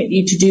shouldn't limit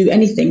you to do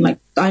anything. Like,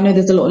 I know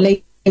there's a lot of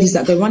ladies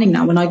that go running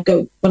now. When I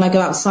go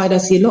outside, I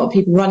see a lot of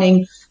people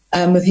running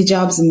with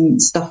hijabs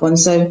and stuff on.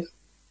 So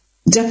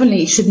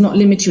definitely it should not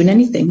limit you in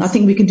anything. I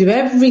think we can do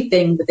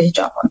everything with the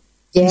hijab on.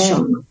 Yeah.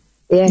 Inshallah.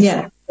 Yes.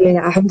 Yeah.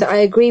 Yeah, I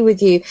agree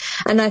with you.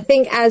 And I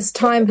think as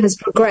time has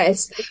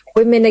progressed,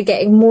 women are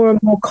getting more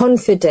and more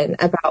confident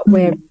about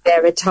wearing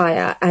their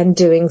attire and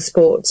doing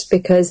sports.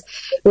 Because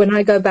when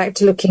I go back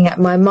to looking at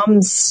my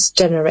mum's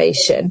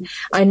generation,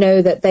 I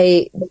know that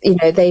they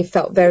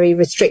felt very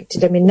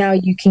restricted. I mean, now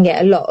you can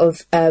get a lot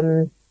of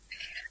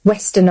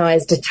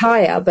westernized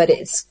attire, but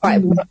it's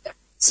quite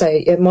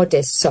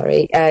modest,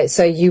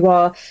 so you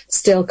are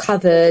still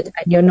covered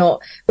and you're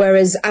not,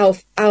 whereas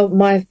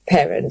my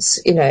parents,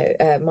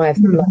 my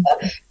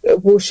mother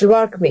wore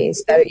shalwar kameez,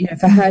 so,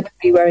 for her to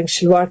be wearing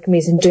shalwar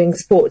kameez and doing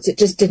sports, it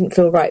just didn't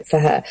feel right for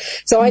her.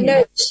 So I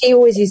know she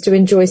always used to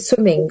enjoy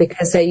swimming,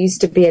 because there used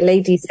to be a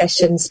lady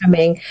session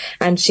swimming,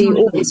 and she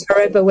always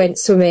forever went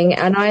swimming,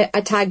 and I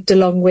tagged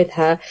along with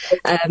her.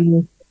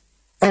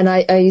 And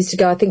I used to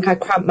go, I think I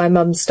cramped my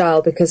mum's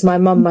style, because my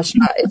mum is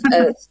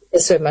a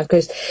swimmer,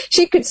 because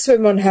she could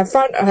swim on her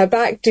front or her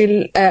back,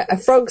 do a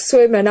frog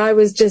swim, and I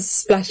was just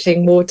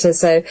splashing water.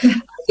 So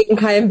I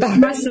think I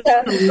embarrassed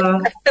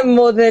her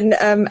more than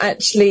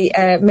actually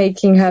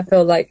making her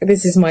feel like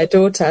this is my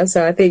daughter.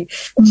 So I think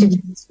she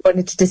just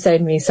wanted to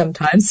disown me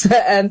sometimes.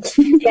 But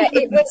yeah,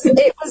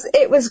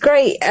 it was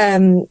great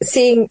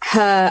seeing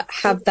her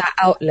have that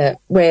outlet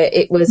where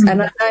it was,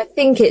 and I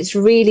think it's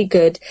really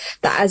good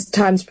that as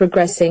time's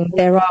progressing,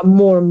 there are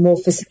more and more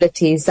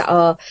facilities that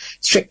are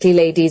strictly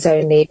ladies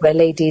only, where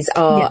ladies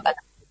are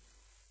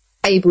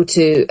able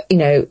to,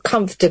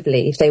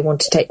 comfortably, if they want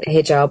to take the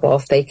hijab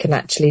off, they can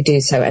actually do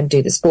so and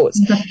do the sports.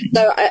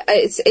 So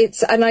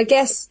it's, and I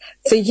guess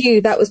for you,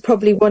 that was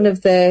probably one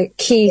of the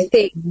key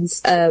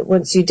things,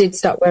 once you did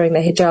start wearing the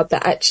hijab,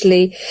 that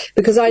actually,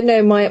 because I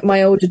know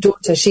my older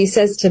daughter, she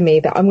says to me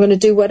that I'm going to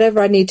do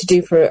whatever I need to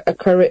do for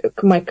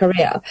my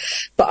career,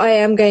 but I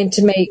am going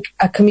to make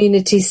a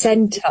community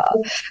centre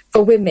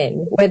for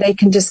women where they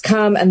can just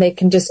come and they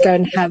can just go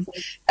and have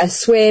a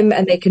swim,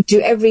 and they can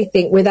do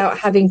everything without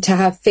having to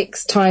have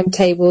fixed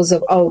timetables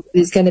of,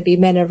 there's going to be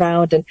men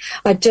around, and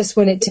I just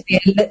want it to be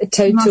a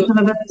total.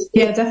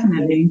 Yeah,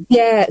 definitely.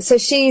 Yeah, so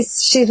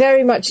she's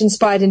very much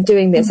inspired in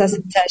doing this. I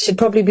think I should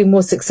probably be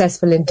more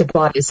successful in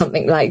Dubai or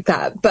something like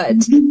that. But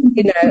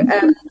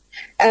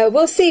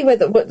we'll see what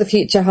the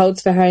future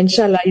holds for her.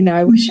 Inshallah,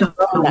 I wish her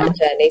on that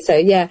journey. So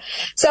yeah,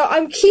 so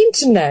I'm keen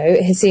to know,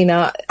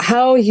 Hasina,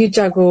 how you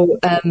juggle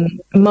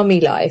mummy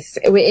life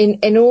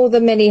in all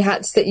the many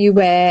hats that you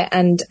wear,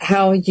 and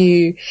how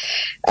you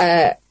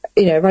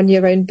run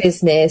your own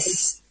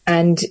business,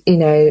 and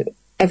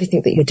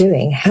everything that you're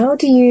doing. How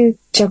do you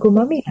juggle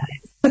mummy life?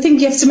 I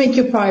think you have to make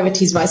your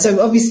priorities right. So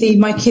obviously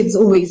my kids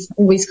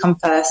always come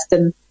first,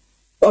 and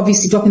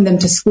obviously dropping them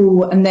to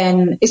school, and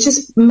then it's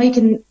just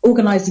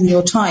organising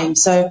your time.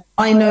 So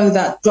I know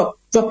that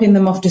dropping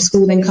them off to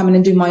school, then coming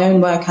and do my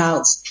own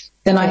workouts,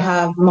 then I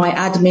have my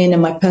admin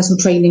and my personal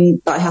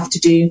training that I have to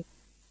do,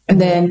 and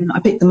then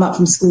I pick them up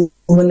from school,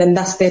 and then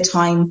that's their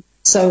time.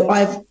 So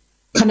I've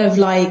kind of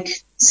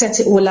set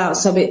it all out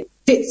so it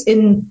fits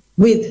in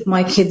with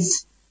my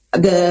kids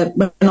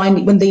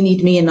when they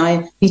need me, and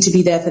I need to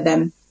be there for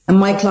them. And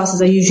my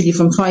classes are usually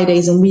from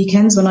Fridays and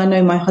weekends, when I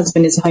know my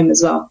husband is home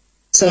as well.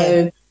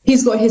 So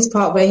he's got his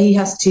part where he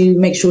has to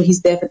make sure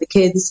he's there for the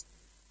kids.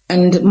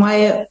 And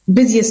my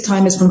busiest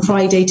time is from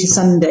Friday to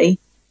Sunday.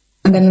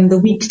 And then the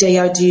weekday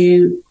I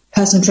do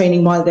personal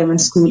training while they're in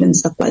school and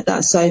stuff like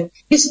that. So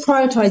just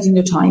prioritizing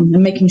your time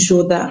and making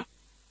sure that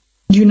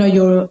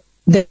you're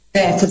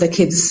there for the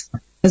kids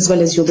as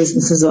well as your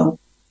business as well.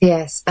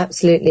 Yes,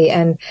 absolutely.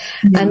 And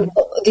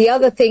the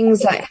other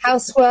things like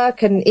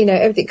housework and,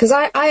 everything, because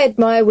I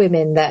admire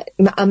women that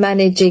are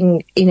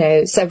managing,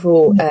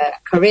 several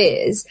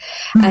careers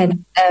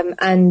and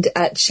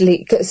actually,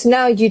 because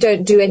now you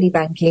don't do any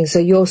banking. So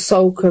your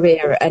sole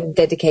career and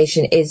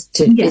dedication is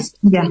to.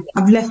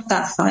 I've left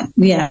that side.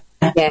 Yeah.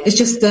 It's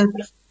just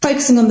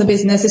focusing on the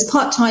business. It's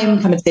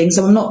part-time kind of thing.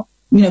 So I'm not,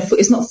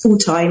 it's not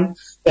full-time,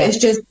 but it's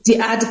just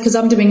because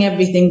I'm doing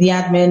everything, the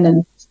admin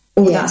and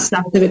all that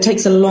stuff, so it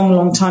takes a long,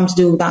 long time to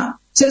do all that.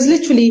 So it's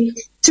literally,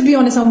 to be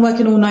honest, I'm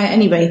working all night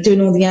anyway,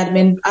 doing all the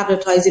admin,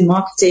 advertising,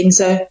 marketing.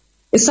 So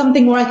it's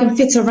something where I can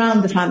fit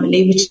around the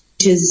family, which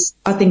is,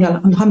 I think,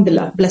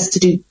 alhamdulillah, blessed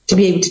to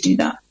be able to do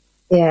that.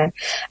 Yeah.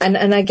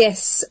 And I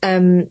guess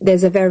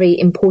there's a very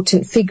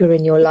important figure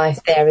in your life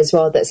there as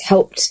well that's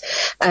helped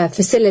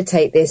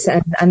facilitate this,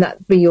 and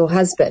that be your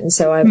husband.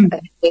 So I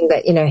think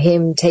that,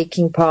 him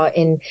taking part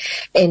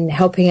in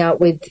helping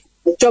out with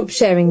job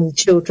sharing the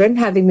children,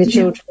 having the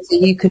children so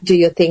you could do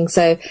your thing.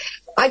 So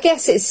I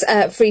guess it's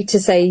free to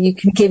say you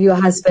can give your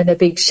husband a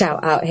big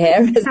shout out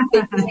here.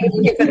 Thank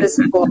you for the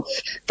support.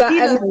 But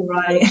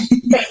right.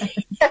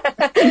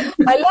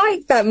 I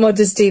like that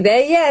modesty there.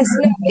 Yes,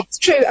 no, it's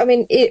true. I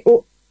mean,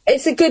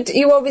 it's a good,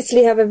 you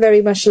obviously have a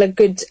very much a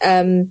good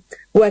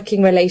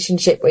working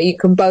relationship where you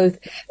can both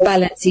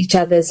balance each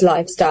other's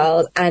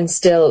lifestyle and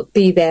still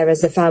be there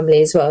as a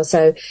family as well.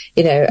 So,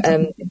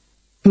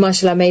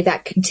 mashallah, may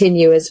that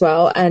continue as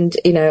well. And,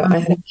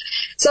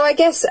 so I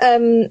guess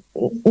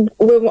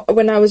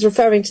when I was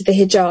referring to the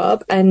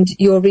hijab and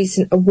your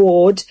recent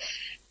award,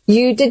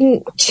 you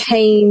didn't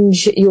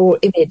change your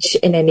image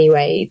in any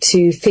way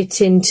to fit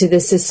into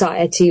the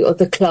society or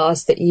the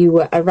class that you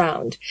were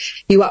around.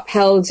 You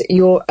upheld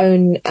your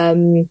own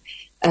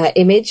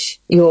image,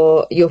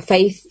 your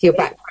faith, your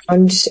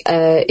background.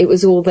 It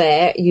was all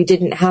there. You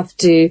didn't have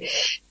to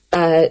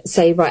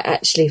say, right,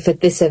 actually, for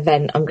this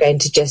event, I'm going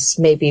to just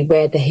maybe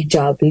wear the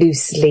hijab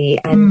loosely,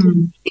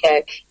 and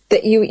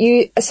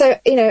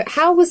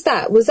how was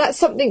that? Was that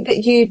something that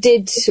you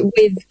did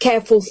with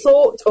careful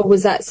thought, or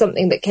was that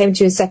something that came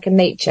to you as second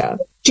nature?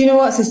 Do you know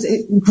what?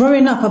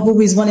 Growing up, I've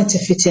always wanted to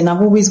fit in.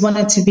 I've always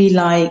wanted to be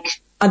like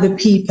other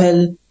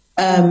people,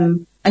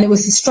 and it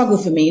was a struggle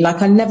for me.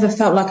 Like, I never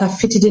felt like I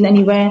fitted in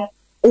anywhere.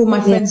 All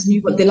my friends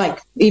knew what they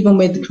like. Even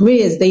with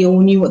careers, they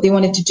all knew what they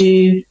wanted to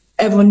do.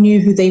 Everyone knew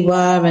who they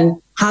were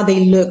and how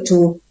they looked,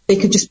 or they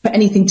could just put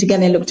anything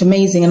together and it looked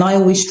amazing. And I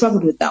always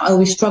struggled with that. I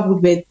always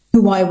struggled with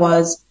who I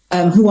was,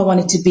 who I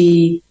wanted to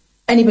be.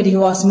 Anybody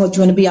who asked me, what do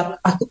you want to be,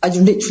 I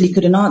literally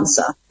couldn't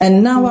answer.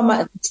 And now I'm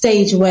at a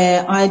stage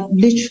where I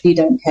literally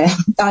don't care.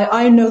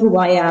 I know who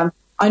I am.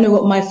 I know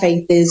what my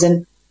faith is.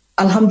 And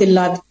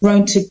alhamdulillah, I've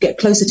grown to get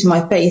closer to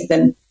my faith.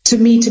 And to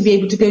me, to be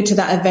able to go to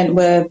that event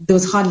where there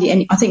was hardly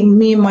any, I think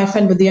me and my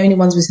friend were the only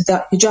ones with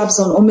hijabs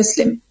on or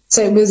Muslim.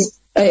 So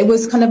it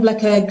was kind of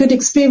like a good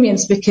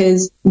experience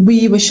because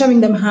we were showing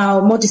them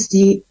how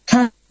modesty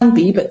can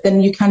be, but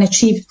then you can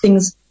achieve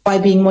things by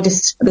being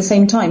modest at the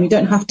same time. You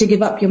don't have to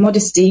give up your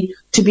modesty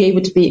to be able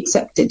to be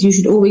accepted. You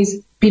should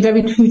always be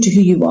very true to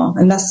who you are.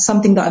 And that's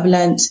something that I've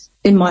learned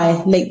in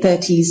my late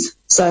 30s.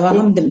 So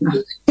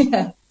alhamdulillah.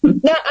 Yeah.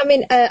 No, I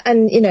mean,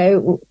 and, you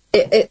know,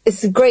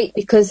 it's great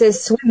because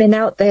there's women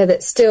out there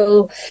that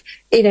still,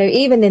 you know,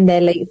 even in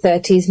their late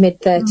 30s, mid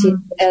 30s,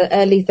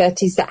 early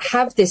 30s, that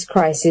have this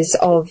crisis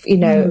of, you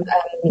know,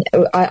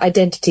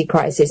 identity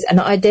crisis. And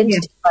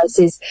identity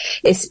crisis,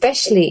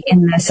 especially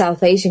in the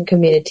South Asian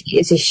community,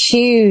 is a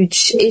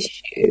huge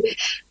issue.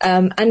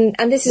 And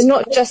this is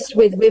not just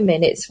with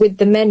women, it's with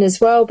the men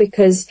as well,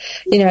 because,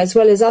 you know, as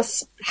well as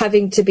us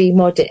having to be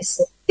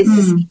modest, it's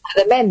the same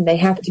for the men. They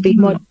have to be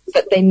modest,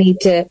 but they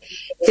need to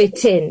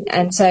fit in.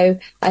 And so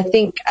I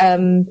think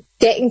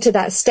getting to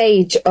that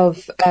stage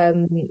of,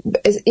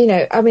 you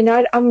know, I mean,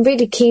 I'm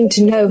really keen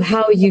to know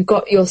how you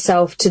got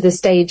yourself to the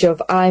stage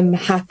of I'm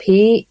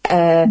happy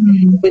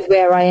with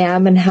where I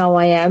am and how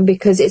I am,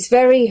 because it's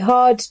very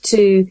hard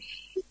to,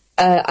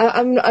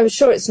 I'm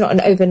sure it's not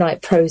an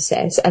overnight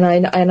process, and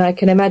I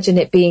can imagine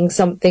it being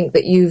something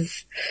that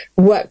you've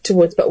worked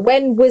towards. But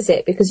when was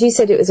it? Because you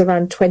said it was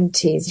around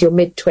 20s, your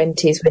mid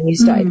 20s, when you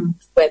started to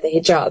wear the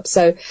hijab.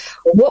 So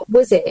what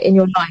was it in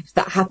your life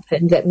that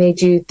happened that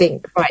made you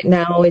think, right,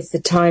 now is the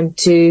time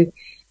to,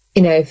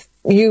 you know,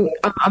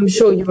 I'm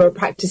sure you were a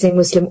practicing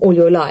Muslim all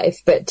your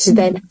life, but to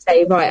then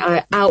say, right,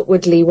 I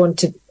outwardly want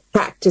to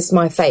practice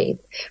my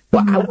faith.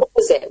 What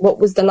was it? What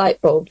was the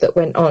light bulb that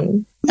went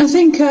on? I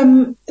think,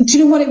 do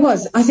you know what it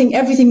was? I think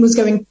everything was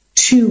going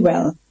too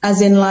well.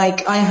 As in,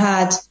 like, I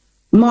had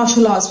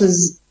martial arts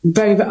was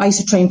very, I used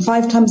to train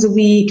 5 times a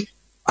week.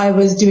 I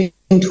was doing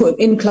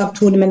in-club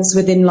tournaments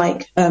within,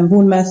 like,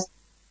 Bournemouth.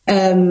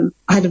 I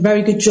had a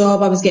very good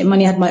job. I was getting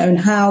money. I had my own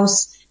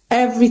house.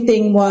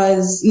 Everything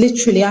was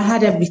literally, I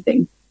had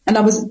everything. And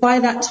by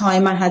that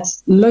time, I had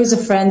loads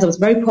of friends. I was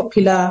very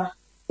popular.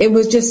 It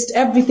was just,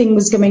 everything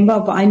was going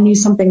well, but I knew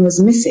something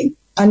was missing.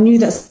 I knew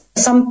that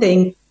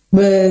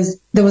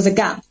there was a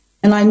gap,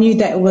 and I knew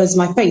that it was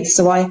my faith.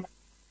 So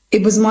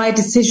it was my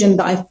decision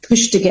that I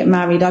pushed to get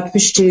married. I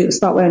pushed to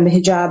start wearing the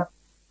hijab.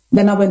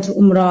 Then I went to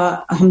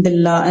Umrah,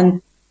 alhamdulillah,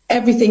 and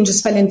everything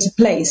just fell into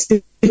place.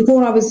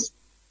 Before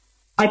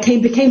I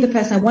became the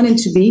person I wanted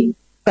to be,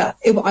 but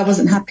I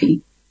wasn't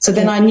happy. So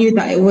then I knew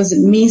that it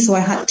wasn't me, so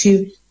I had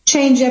to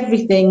change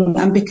everything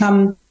and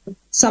become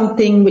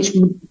something which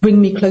would bring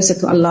me closer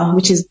to Allah,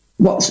 which is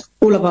what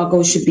all of our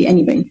goals should be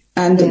anyway.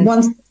 And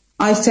once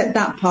I set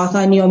that path,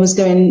 I knew I was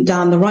going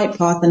down the right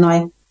path, and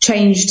I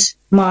changed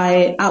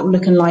my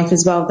outlook in life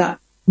as well, that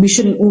we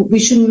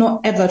should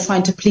not ever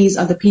try to please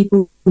other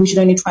people. We should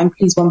only try and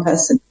please one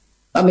person.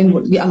 I mean,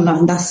 Allah,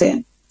 and that's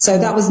it. So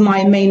that was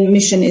my main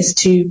mission, is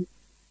to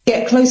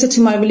get closer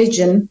to my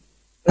religion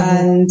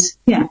and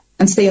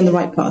stay on the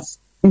right path,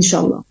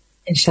 inshallah.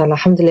 Inshallah,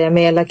 alhamdulillah,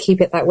 may Allah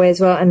keep it that way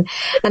as well.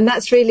 And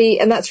that's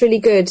really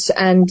good.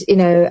 And, you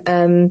know,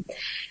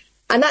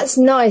 and that's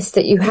nice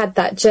that you had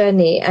that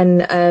journey,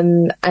 and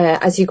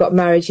as you got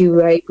married you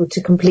were able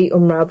to complete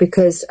Umrah,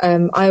 because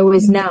I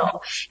always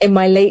now, in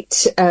my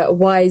late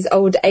wise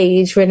old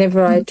age,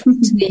 whenever I talk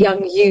to the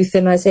young youth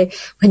and I say,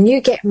 when you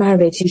get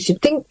married you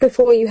should think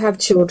before you have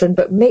children,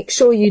 but make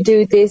sure you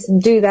do this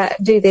and do that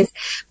and do this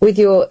with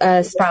your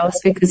spouse,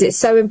 because it's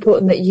so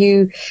important that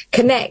you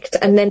connect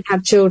and then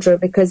have children,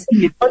 because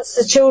once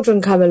the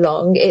children come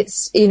along,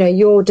 it's, you know,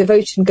 your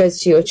devotion goes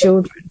to your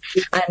children.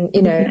 And,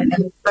 you know,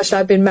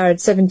 I've been married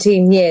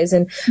 17 years,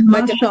 and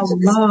my devotion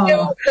is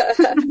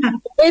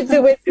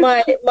still with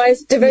my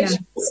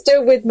devotion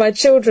still with my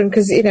children,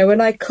 because, you know,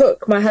 when I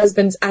cook, my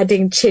husband's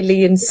adding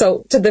chili and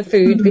salt to the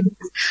food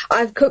because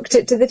I've cooked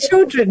it to the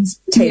children's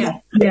taste,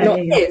 not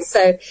his.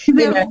 So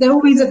they're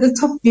always at the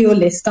top of your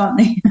list, aren't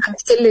they?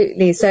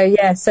 Absolutely. So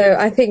so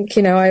I think,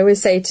 you know, I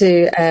always say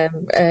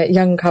to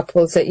young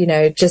couples that, you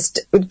know, just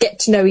get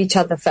to know each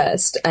other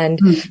first, and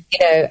you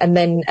know, and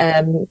then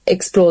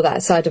explore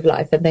that side of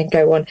life, and then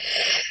go on.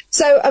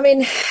 So, I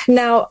mean,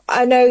 now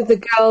I know the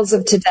girls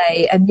of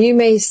today, and you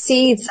may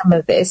see some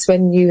of this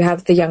when you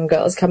have the young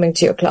girls coming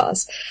to your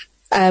class.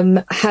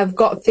 have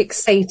got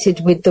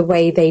fixated with the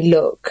way they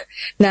look.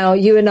 Now,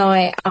 you and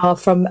I are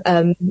from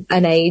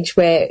an age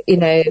where, you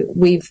know,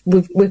 we've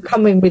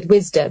come in with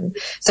wisdom,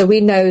 so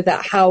we know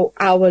that how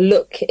our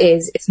look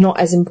is not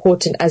as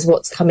important as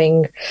what's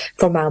coming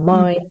from our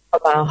mind,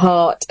 from our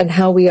heart, and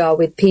how we are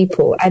with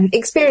people and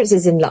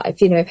experiences in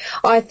life. You know,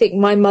 I think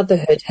my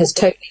motherhood has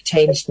totally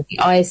changed me.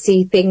 I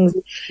see things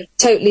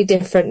totally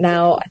different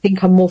now. I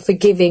think I'm more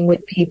forgiving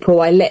with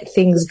people. I let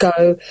things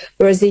go,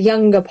 whereas the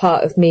younger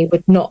part of me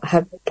would not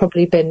have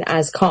probably been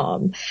as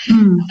calm.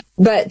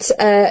 But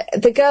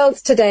the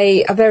girls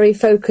today are very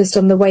focused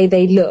on the way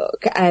they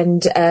look,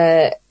 and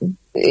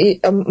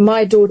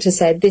my daughter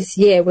said this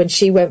year when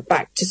she went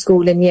back to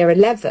school in year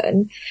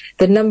 11,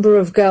 the number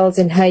of girls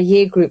in her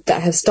year group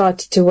that have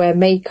started to wear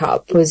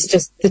makeup was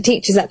just, the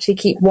teachers actually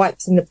keep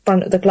wipes in the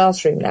front of the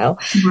classroom now.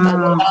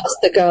 Wow. And they ask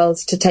the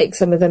girls to take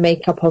some of the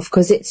makeup off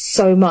because it's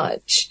so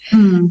much.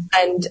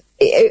 And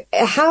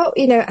how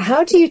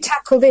do you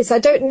tackle this? I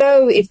don't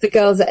know if the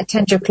girls that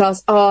attend your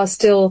class are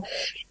still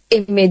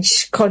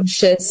image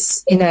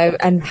conscious, you know,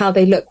 and how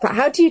they look, but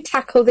how do you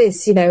tackle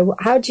this? You know,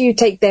 how do you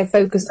take their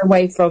focus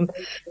away from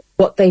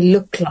what they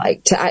look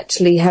like to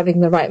actually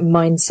having the right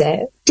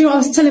mindset? Do you know, I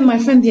was telling my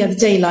friend the other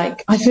day,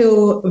 like, I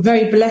feel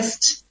very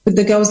blessed with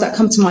the girls that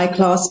come to my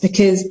class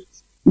because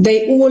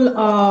they all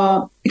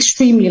are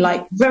extremely,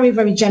 like, very,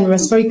 very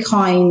generous, very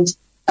kind,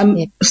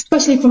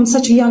 especially from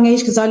such a young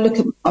age, because I look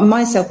at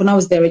myself when I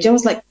was their age, I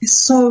was like, they're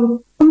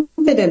so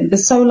confident, they're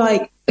so,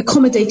 like,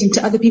 accommodating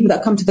to other people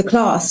that come to the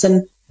class.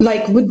 And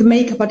like with the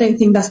makeup, I don't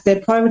think that's their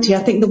priority. I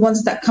think the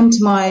ones that come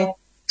to my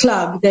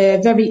club,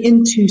 they're very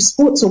into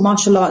sports or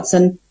martial arts,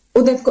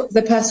 or they've got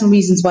their personal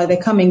reasons why they're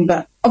coming.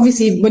 But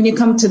obviously, when you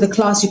come to the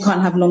class, you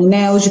can't have long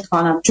nails, you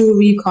can't have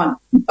jewelry,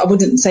 I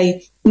wouldn't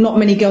say, not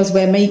many girls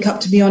wear makeup,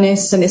 to be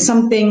honest. And it's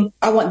something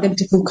I want them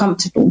to feel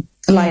comfortable,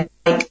 like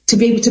to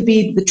be able to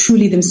be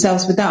truly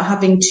themselves without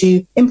having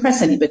to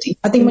impress anybody.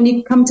 I think when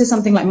you come to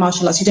something like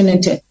martial arts, you don't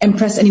need to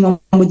impress anyone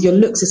with your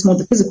looks. It's more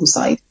the physical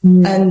side.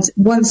 And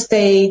once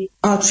they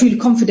are truly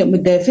confident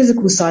with their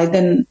physical side,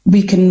 then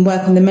we can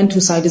work on the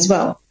mental side as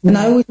well. And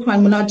I always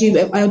find when I do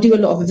a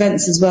lot of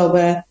events as well,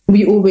 where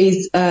we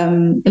always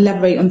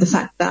elaborate on the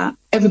fact that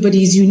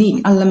everybody is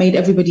unique. Allah made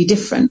everybody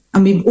different,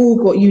 and we've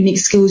all got unique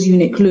skills,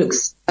 unique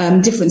looks,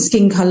 different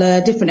skin color,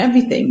 different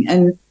everything.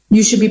 And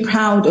you should be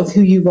proud of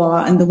who you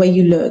are and the way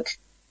you look,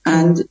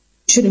 and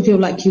shouldn't feel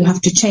like you have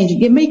to change it.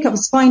 Your makeup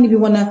is fine if you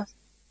want to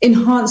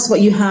enhance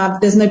what you have.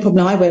 There's no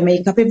problem. I wear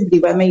makeup.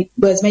 Everybody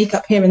wears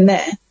makeup here and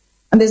there,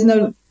 and there's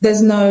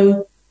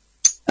no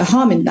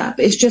harm in that.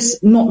 But it's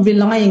just not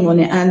relying on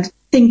it and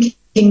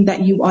thinking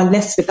that you are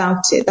less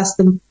without it. That's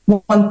the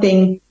one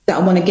thing that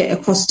I want to get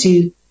across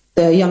to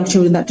the young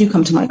children that do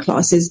come to my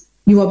class, is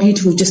you are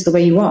beautiful just the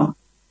way you are.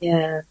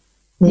 Yeah.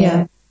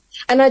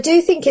 And I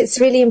do think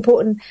it's really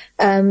important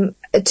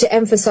to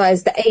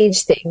emphasize the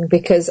age thing,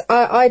 because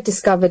I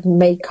discovered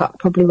makeup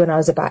probably when I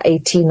was about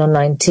 18 or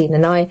 19,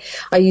 and I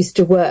used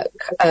to work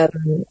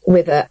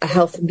with a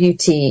health and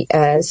beauty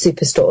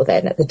superstore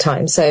then at the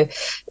time. So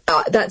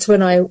that's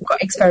when I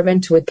got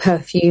experimental with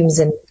perfumes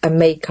and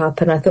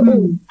makeup, and I thought,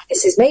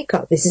 this is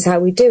makeup, this is how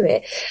we do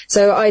it.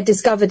 So I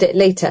discovered it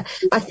later.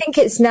 I think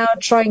it's now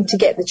trying to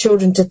get the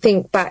children to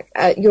think back.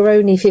 You're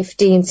only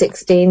 15,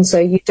 16, so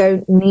you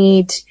don't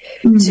need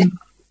to,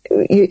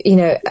 you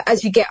know,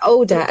 as you get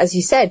older, as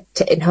you said,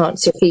 to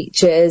enhance your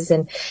features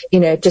and, you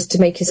know, just to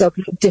make yourself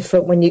look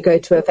different when you go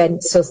to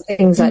events or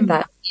things like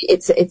that.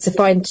 It's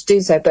fine to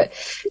do so, but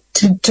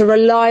to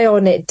rely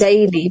on it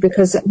daily,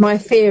 because my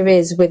fear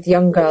is with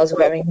young girls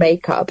wearing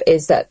makeup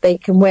is that they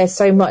can wear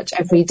so much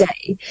every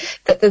day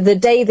that the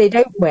day they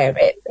don't wear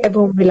it,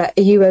 everyone will be like,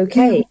 are you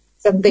okay?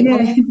 Something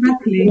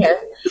exactly.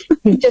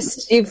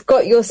 You've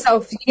got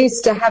yourself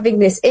used to having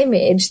this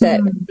image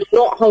that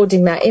not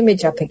holding that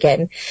image up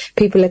again,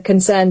 people are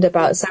concerned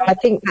about. So I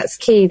think that's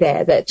key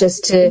there, that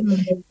just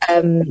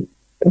to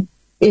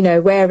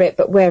wear it,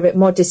 but wear it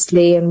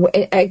modestly. And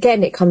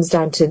again, it comes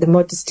down to the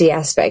modesty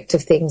aspect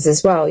of things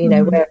as well, you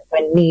know, where,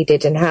 when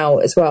needed and how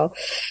as well.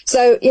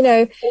 So, you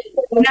know,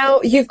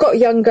 now you've got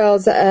young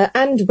girls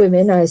and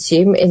women, I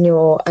assume, in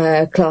your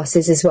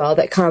classes as well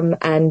that come,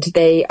 and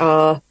they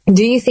are,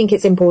 do you think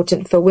it's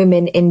important for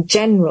women in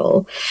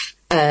general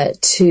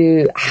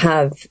to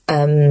have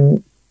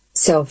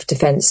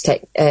self-defense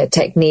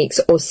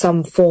techniques or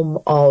some form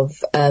of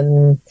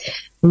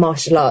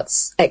martial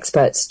arts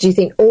experts? Do you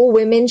think all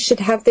women should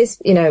have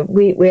this? You know,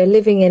 we're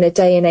living in a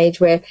day and age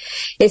where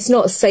it's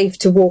not safe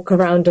to walk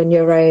around on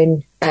your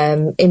own.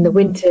 In the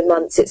winter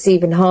months, it's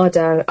even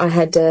harder. I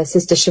had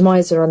Sister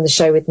Shemiza on the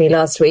show with me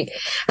last week,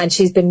 and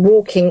she's been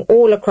walking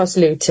all across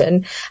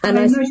Luton. And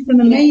I know, she's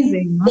been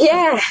amazing.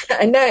 Yeah,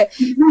 I know.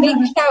 Big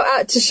shout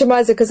out to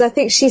Shemiza, because I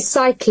think she's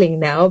cycling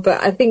now,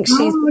 but I think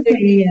she's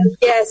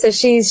so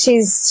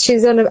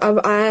she's on.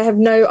 I have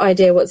no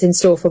idea what's in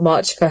store for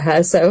March for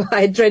her, so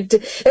I dread.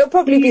 It'll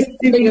probably be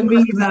doing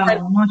really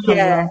well.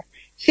 Yeah,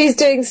 she's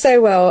doing so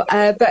well.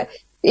 But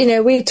you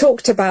know, we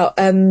talked about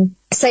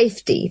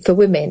safety for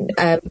women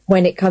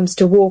when it comes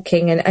to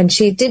walking, and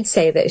she did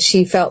say that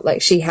she felt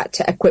like she had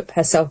to equip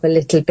herself a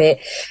little bit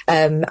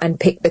and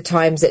pick the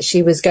times that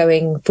she was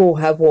going for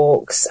her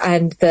walks,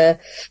 and the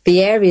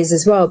areas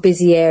as well,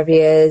 busy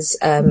areas.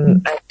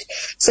 And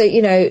so,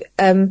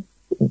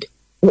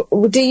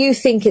 do you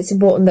think it's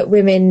important that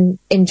women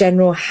in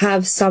general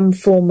have some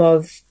form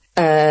of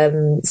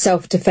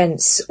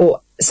self-defense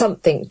or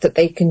something that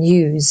they can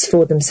use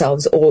for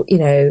themselves, or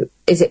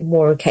is it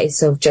more a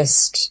case of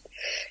just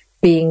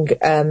being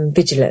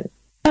vigilant?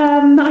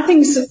 I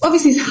think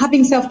obviously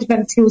having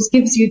self-defense skills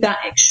gives you that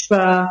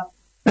extra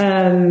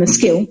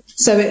skill.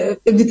 So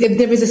if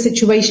there is a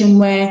situation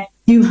where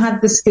you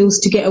had the skills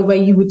to get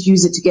away, you would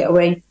use it to get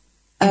away.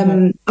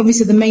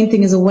 Obviously the main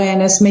thing is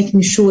awareness,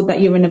 making sure that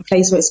you're in a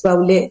place where it's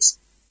well lit.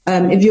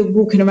 If you're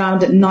walking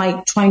around at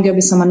night, try and go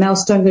with someone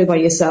else, don't go by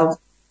yourself.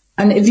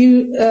 And if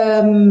you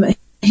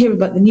hear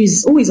about the news,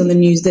 it's always on the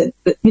news that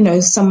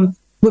some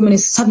woman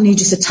is suddenly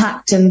just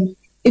attacked, and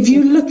if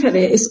you look at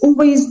it, it's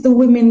always the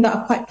women that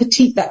are quite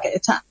petite that get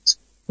attacked.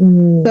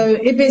 So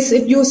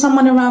if you're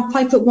someone around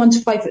 5'1" to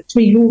 5'3",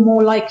 you're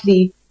more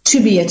likely to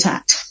be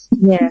attacked.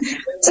 Yeah.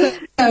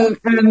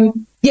 And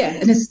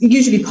it's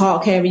usually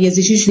park areas.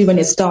 It's usually when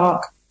it's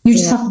dark. You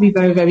just have to be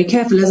very, very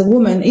careful as a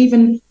woman.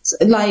 Even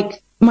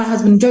like my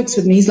husband jokes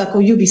with me. He's like, "Oh,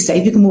 you'll be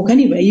safe. You can walk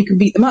anywhere. You can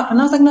beat them up." And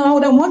I was like, "No,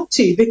 I don't want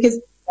to, because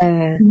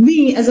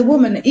me as a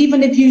woman,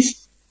 even if you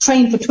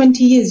train for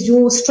 20 years,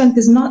 your strength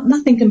is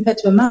nothing compared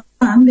to a man,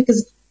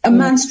 because a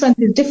man's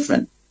strength is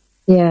different."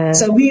 Yeah.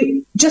 So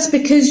just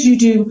because you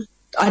do,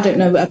 I don't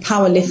know,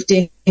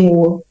 powerlifting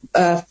or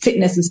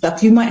fitness and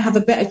stuff, you might have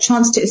a better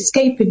chance to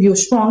escape if you're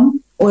strong,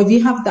 or if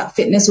you have that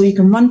fitness, or you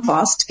can run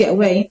fast to get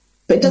away.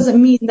 But it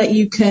doesn't mean that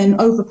you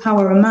can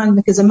overpower a man,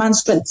 because a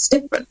man's strength is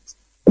different.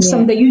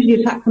 Some they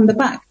usually attack from the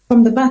back.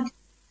 From the back,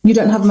 you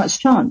don't have much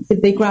chance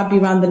if they grab you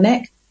around the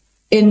neck.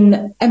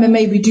 In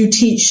MMA, we do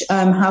teach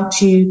how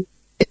to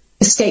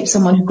escape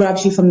someone who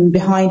grabs you from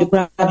behind, or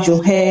grabs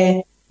your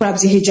hair,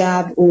 grabs your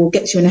hijab, or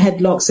gets you in a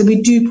headlock. So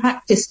we do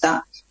practice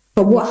that.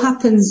 But what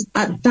happens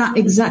at that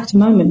exact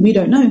moment, we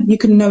don't know. You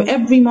can know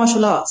every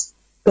martial arts,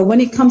 but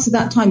when it comes to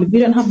that time, if you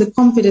don't have the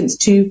confidence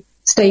to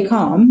stay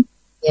calm,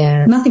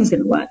 nothing's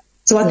going to work.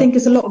 So I think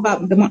it's a lot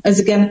about the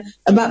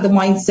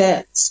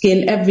mindset,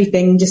 skill,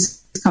 everything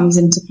just comes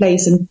into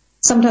place. And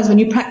sometimes when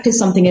you practice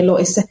something a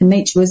lot, it's second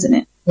nature, isn't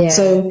it? Yeah.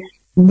 So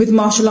with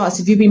martial arts,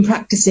 if you've been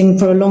practicing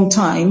for a long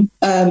time,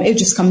 it'll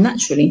just come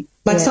naturally.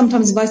 Like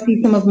sometimes if I see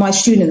some of my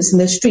students in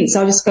the streets,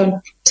 I'll just go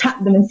and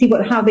tap them and see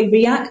how they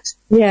react.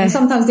 Yeah. And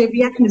sometimes their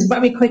reaction is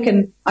very quick,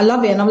 and I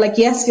love it. And I'm like,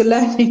 yes, you're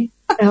learning.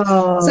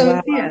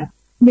 So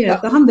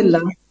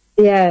alhamdulillah.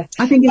 Yeah.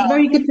 I think it's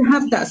very good to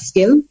have that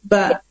skill,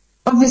 but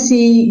obviously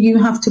you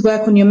have to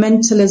work on your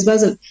mental as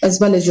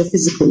well as your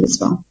physical as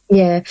well.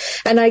 Yeah.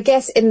 And I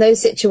guess in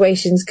those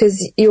situations,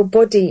 because your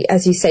body,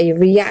 as you say,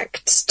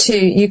 reacts to,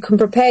 you can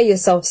prepare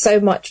yourself so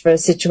much for a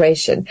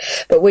situation,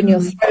 but when you're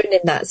thrown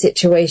in that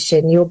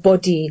situation, your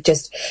body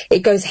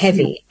it goes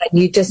heavy, and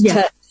you just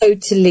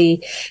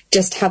totally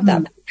just have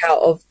that out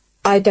of,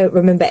 I don't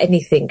remember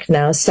anything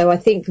now. So I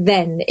think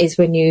then is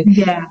when you,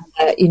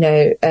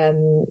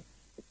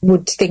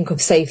 would think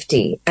of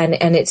safety, and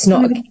it's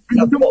not.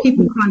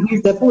 People can't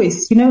use their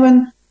voice.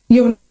 When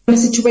you're in a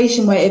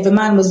situation where if a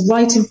man was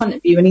right in front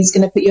of you and he's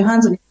going to put your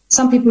hands on you,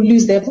 some people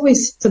lose their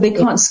voice, so they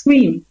can't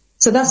scream.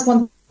 So that's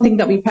one thing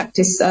that we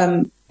practice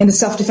in the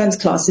self-defense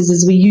classes,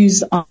 is we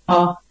use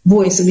our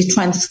voice, and we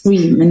try and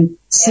scream and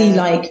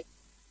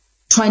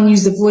try and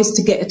use the voice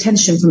to get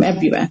attention from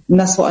everywhere. And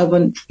that's what I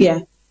want.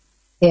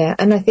 Yeah,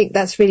 and I think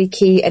that's really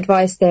key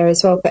advice there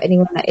as well for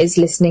anyone that is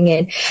listening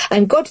in.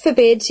 And God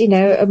forbid,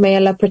 may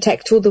Allah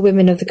protect all the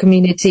women of the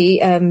community,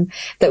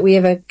 that we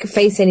ever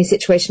face any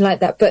situation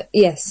like that. But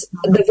yes,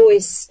 the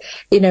voice,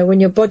 when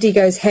your body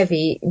goes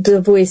heavy,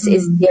 the voice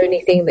is the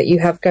only thing that you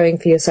have going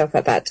for yourself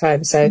at that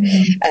time. So,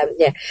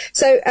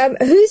 So,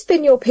 who's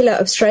been your pillar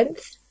of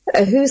strength?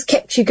 Who's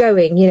kept you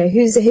going?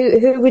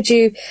 Who would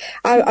you,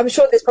 I'm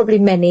sure there's probably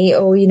many,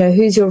 or,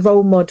 who's your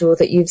role model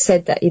that you've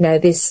said that,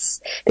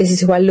 this is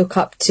who I look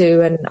up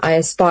to and I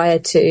aspire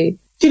to?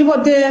 Do you know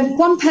what? The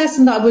one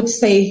person that I would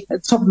say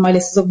at the top of my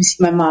list is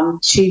obviously my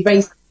mum. She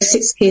raised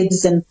 6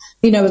 kids, and,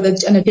 in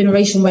a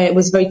generation where it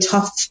was very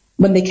tough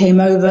when they came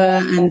over.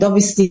 And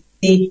obviously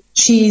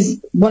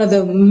she's one of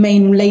the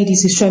main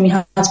ladies who's shown me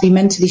how to be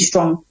mentally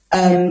strong.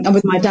 And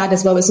with my dad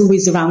as well, it's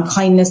always around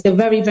kindness. They're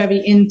very,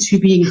 very into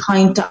being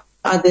kind to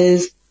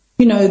others.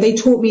 They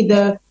taught me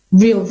the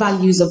real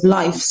values of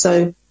life.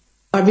 So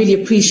I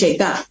really appreciate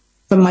that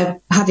from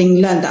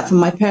having learned that from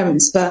my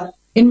parents. But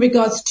in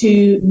regards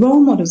to role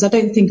models, I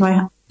don't think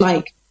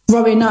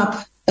growing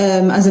up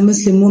as a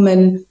Muslim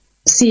woman,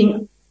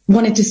 seeing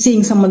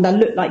someone that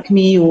looked like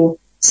me, or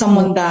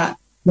someone that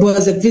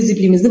was a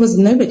visibly Muslim. There was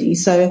nobody.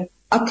 So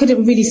I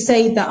couldn't really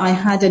say that I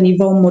had any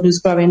role models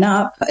growing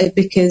up,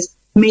 because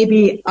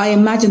maybe I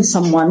imagined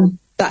someone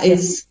that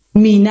is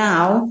me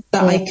now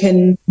that I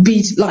can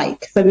be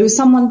like. So it was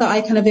someone that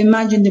I kind of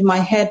imagined in my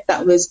head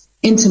that was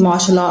into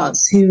martial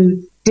arts,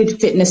 who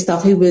did fitness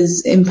stuff, who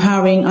was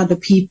empowering other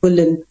people.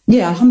 And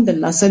yeah,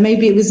 alhamdulillah. So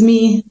maybe it was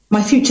me,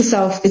 my future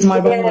self is my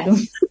role model.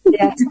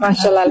 Yes,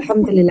 mashallah,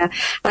 alhamdulillah.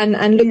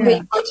 And look where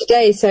you are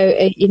today. So,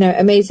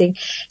 amazing.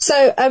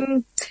 So,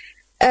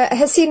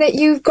 Hasina,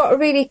 you've got a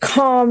really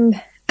calm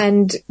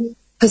and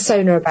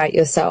persona about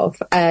yourself.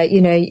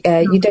 You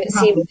don't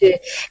seem to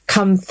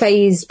come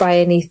phased by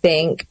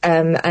anything.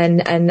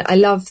 And I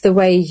love the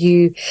way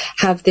you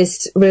have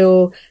this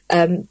real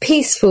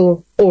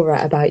peaceful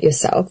aura about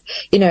yourself,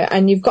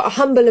 and you've got a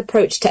humble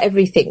approach to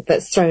everything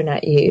that's thrown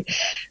at you.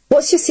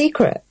 What's your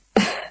secret?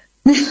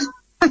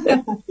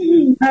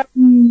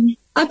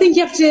 I think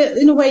you have to,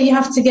 in a way, you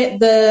have to get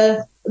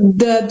the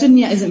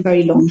dunya isn't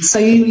very long. So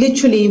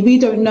we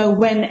don't know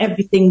when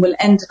everything will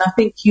end. And I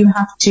think you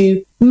have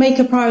to make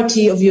a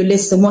priority of your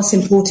list and what's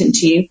important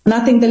to you. And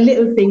I think the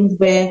little things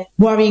where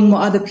worrying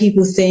what other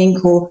people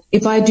think, or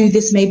if I do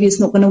this, maybe it's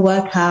not going to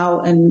work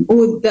out, and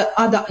all the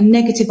other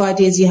negative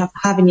ideas you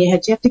have in your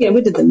head, you have to get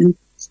rid of them and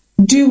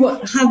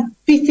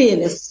be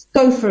fearless,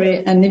 go for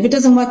it. And if it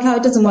doesn't work out,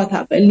 it doesn't work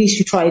out, but at least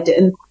you tried it.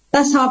 And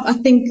that's how I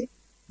think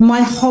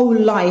my whole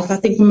life, I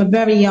think from a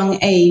very young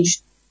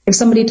age, if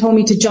somebody told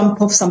me to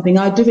jump off something,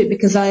 I'd do it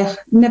because I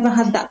never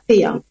had that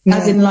fear. Yeah.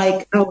 As in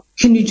like, oh,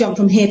 can you jump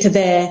from here to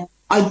there?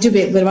 I'd do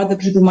it where other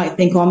people might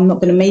think, oh, I'm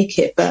not going to make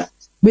it. But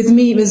with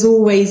me, it was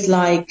always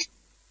like,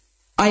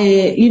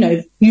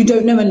 you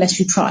don't know unless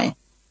you try.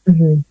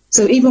 Mm-hmm.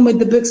 So even with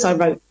the books I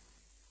wrote,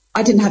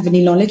 I didn't have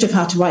any knowledge of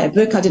how to write a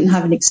book. I didn't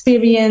have an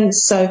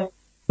experience. So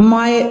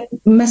my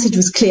message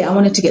was clear. I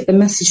wanted to get the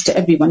message to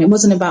everyone. It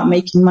wasn't about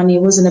making money.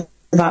 It wasn't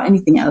about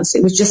anything else.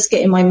 It was just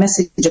getting my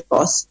message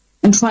across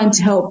and trying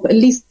to help at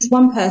least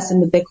one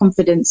person with their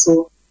confidence,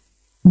 or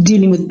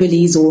dealing with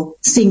bullies, or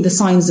seeing the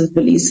signs of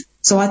bullies.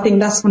 So I think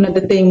that's one of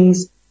the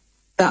things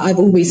that I've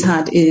always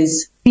had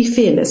is be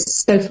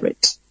fearless, go for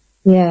it.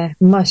 Yeah,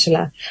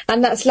 mashallah.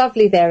 And that's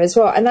lovely there as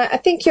well. And I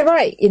think you're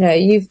right.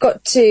 You've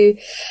got to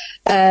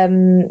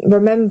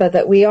remember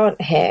that we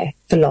aren't here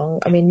for long.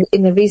 I mean,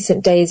 in the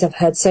recent days, I've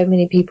heard so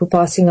many people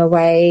passing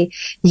away,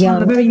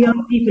 very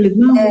young people as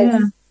well. Yeah.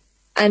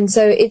 And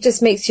so it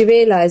just makes you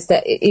realise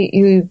that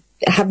you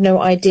have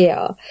no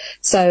idea.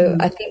 So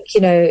I think,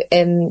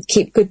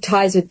 keep good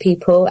ties with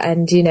people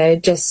and,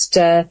 just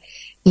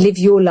live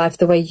your life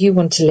the way you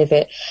want to live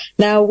it.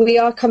 Now, we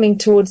are coming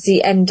towards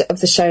the end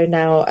of the show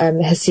now,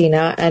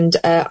 Hasina, and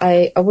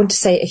I want to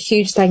say a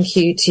huge thank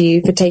you to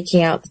you for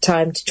taking out the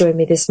time to join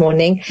me this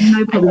morning.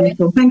 No problem at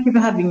all. Thank you for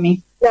having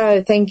me.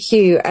 No, thank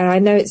you. And I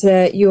know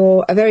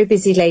you're a very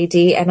busy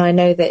lady, and I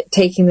know that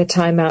taking the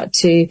time out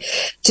to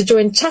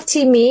join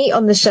Chatty Me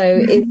on the show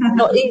is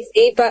not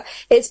easy, but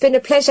it's been a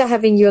pleasure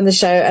having you on the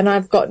show, and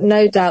I've got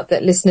no doubt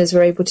that listeners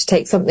were able to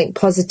take something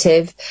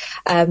positive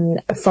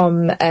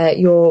from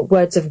your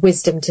words of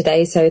wisdom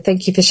today. So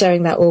thank you for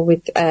sharing that all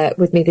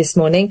with me this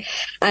morning.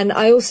 And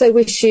I also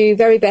wish you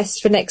very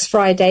best for next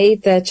Friday,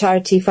 the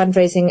charity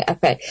fundraising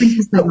event.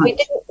 But we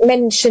didn't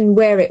mention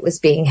where it was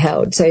being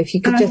held, so if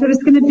you could just... So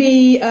it's going to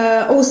be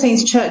All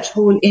Saints Church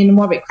Hall in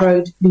Warwick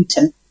Road,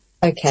 Luton.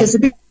 Okay. So it's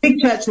a big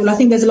church hall. I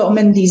think there's a lot of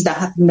Mendis that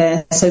happen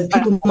there, so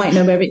people might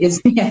know where it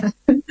is. Yeah.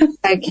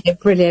 Okay,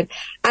 brilliant.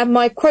 And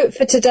my quote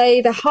for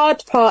today, the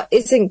hard part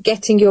isn't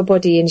getting your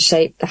body in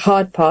shape. The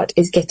hard part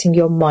is getting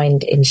your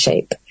mind in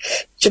shape.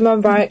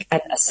 Jummah Mubarak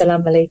and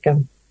Assalamu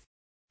Alaikum.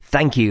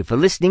 Thank you for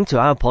listening to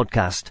our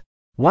podcast.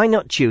 Why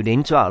not tune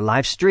in to our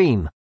live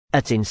stream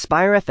at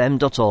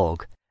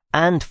inspirefm.org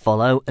and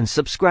follow and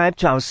subscribe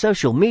to our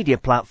social media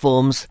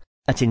platforms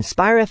at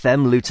Inspire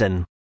FM Luton.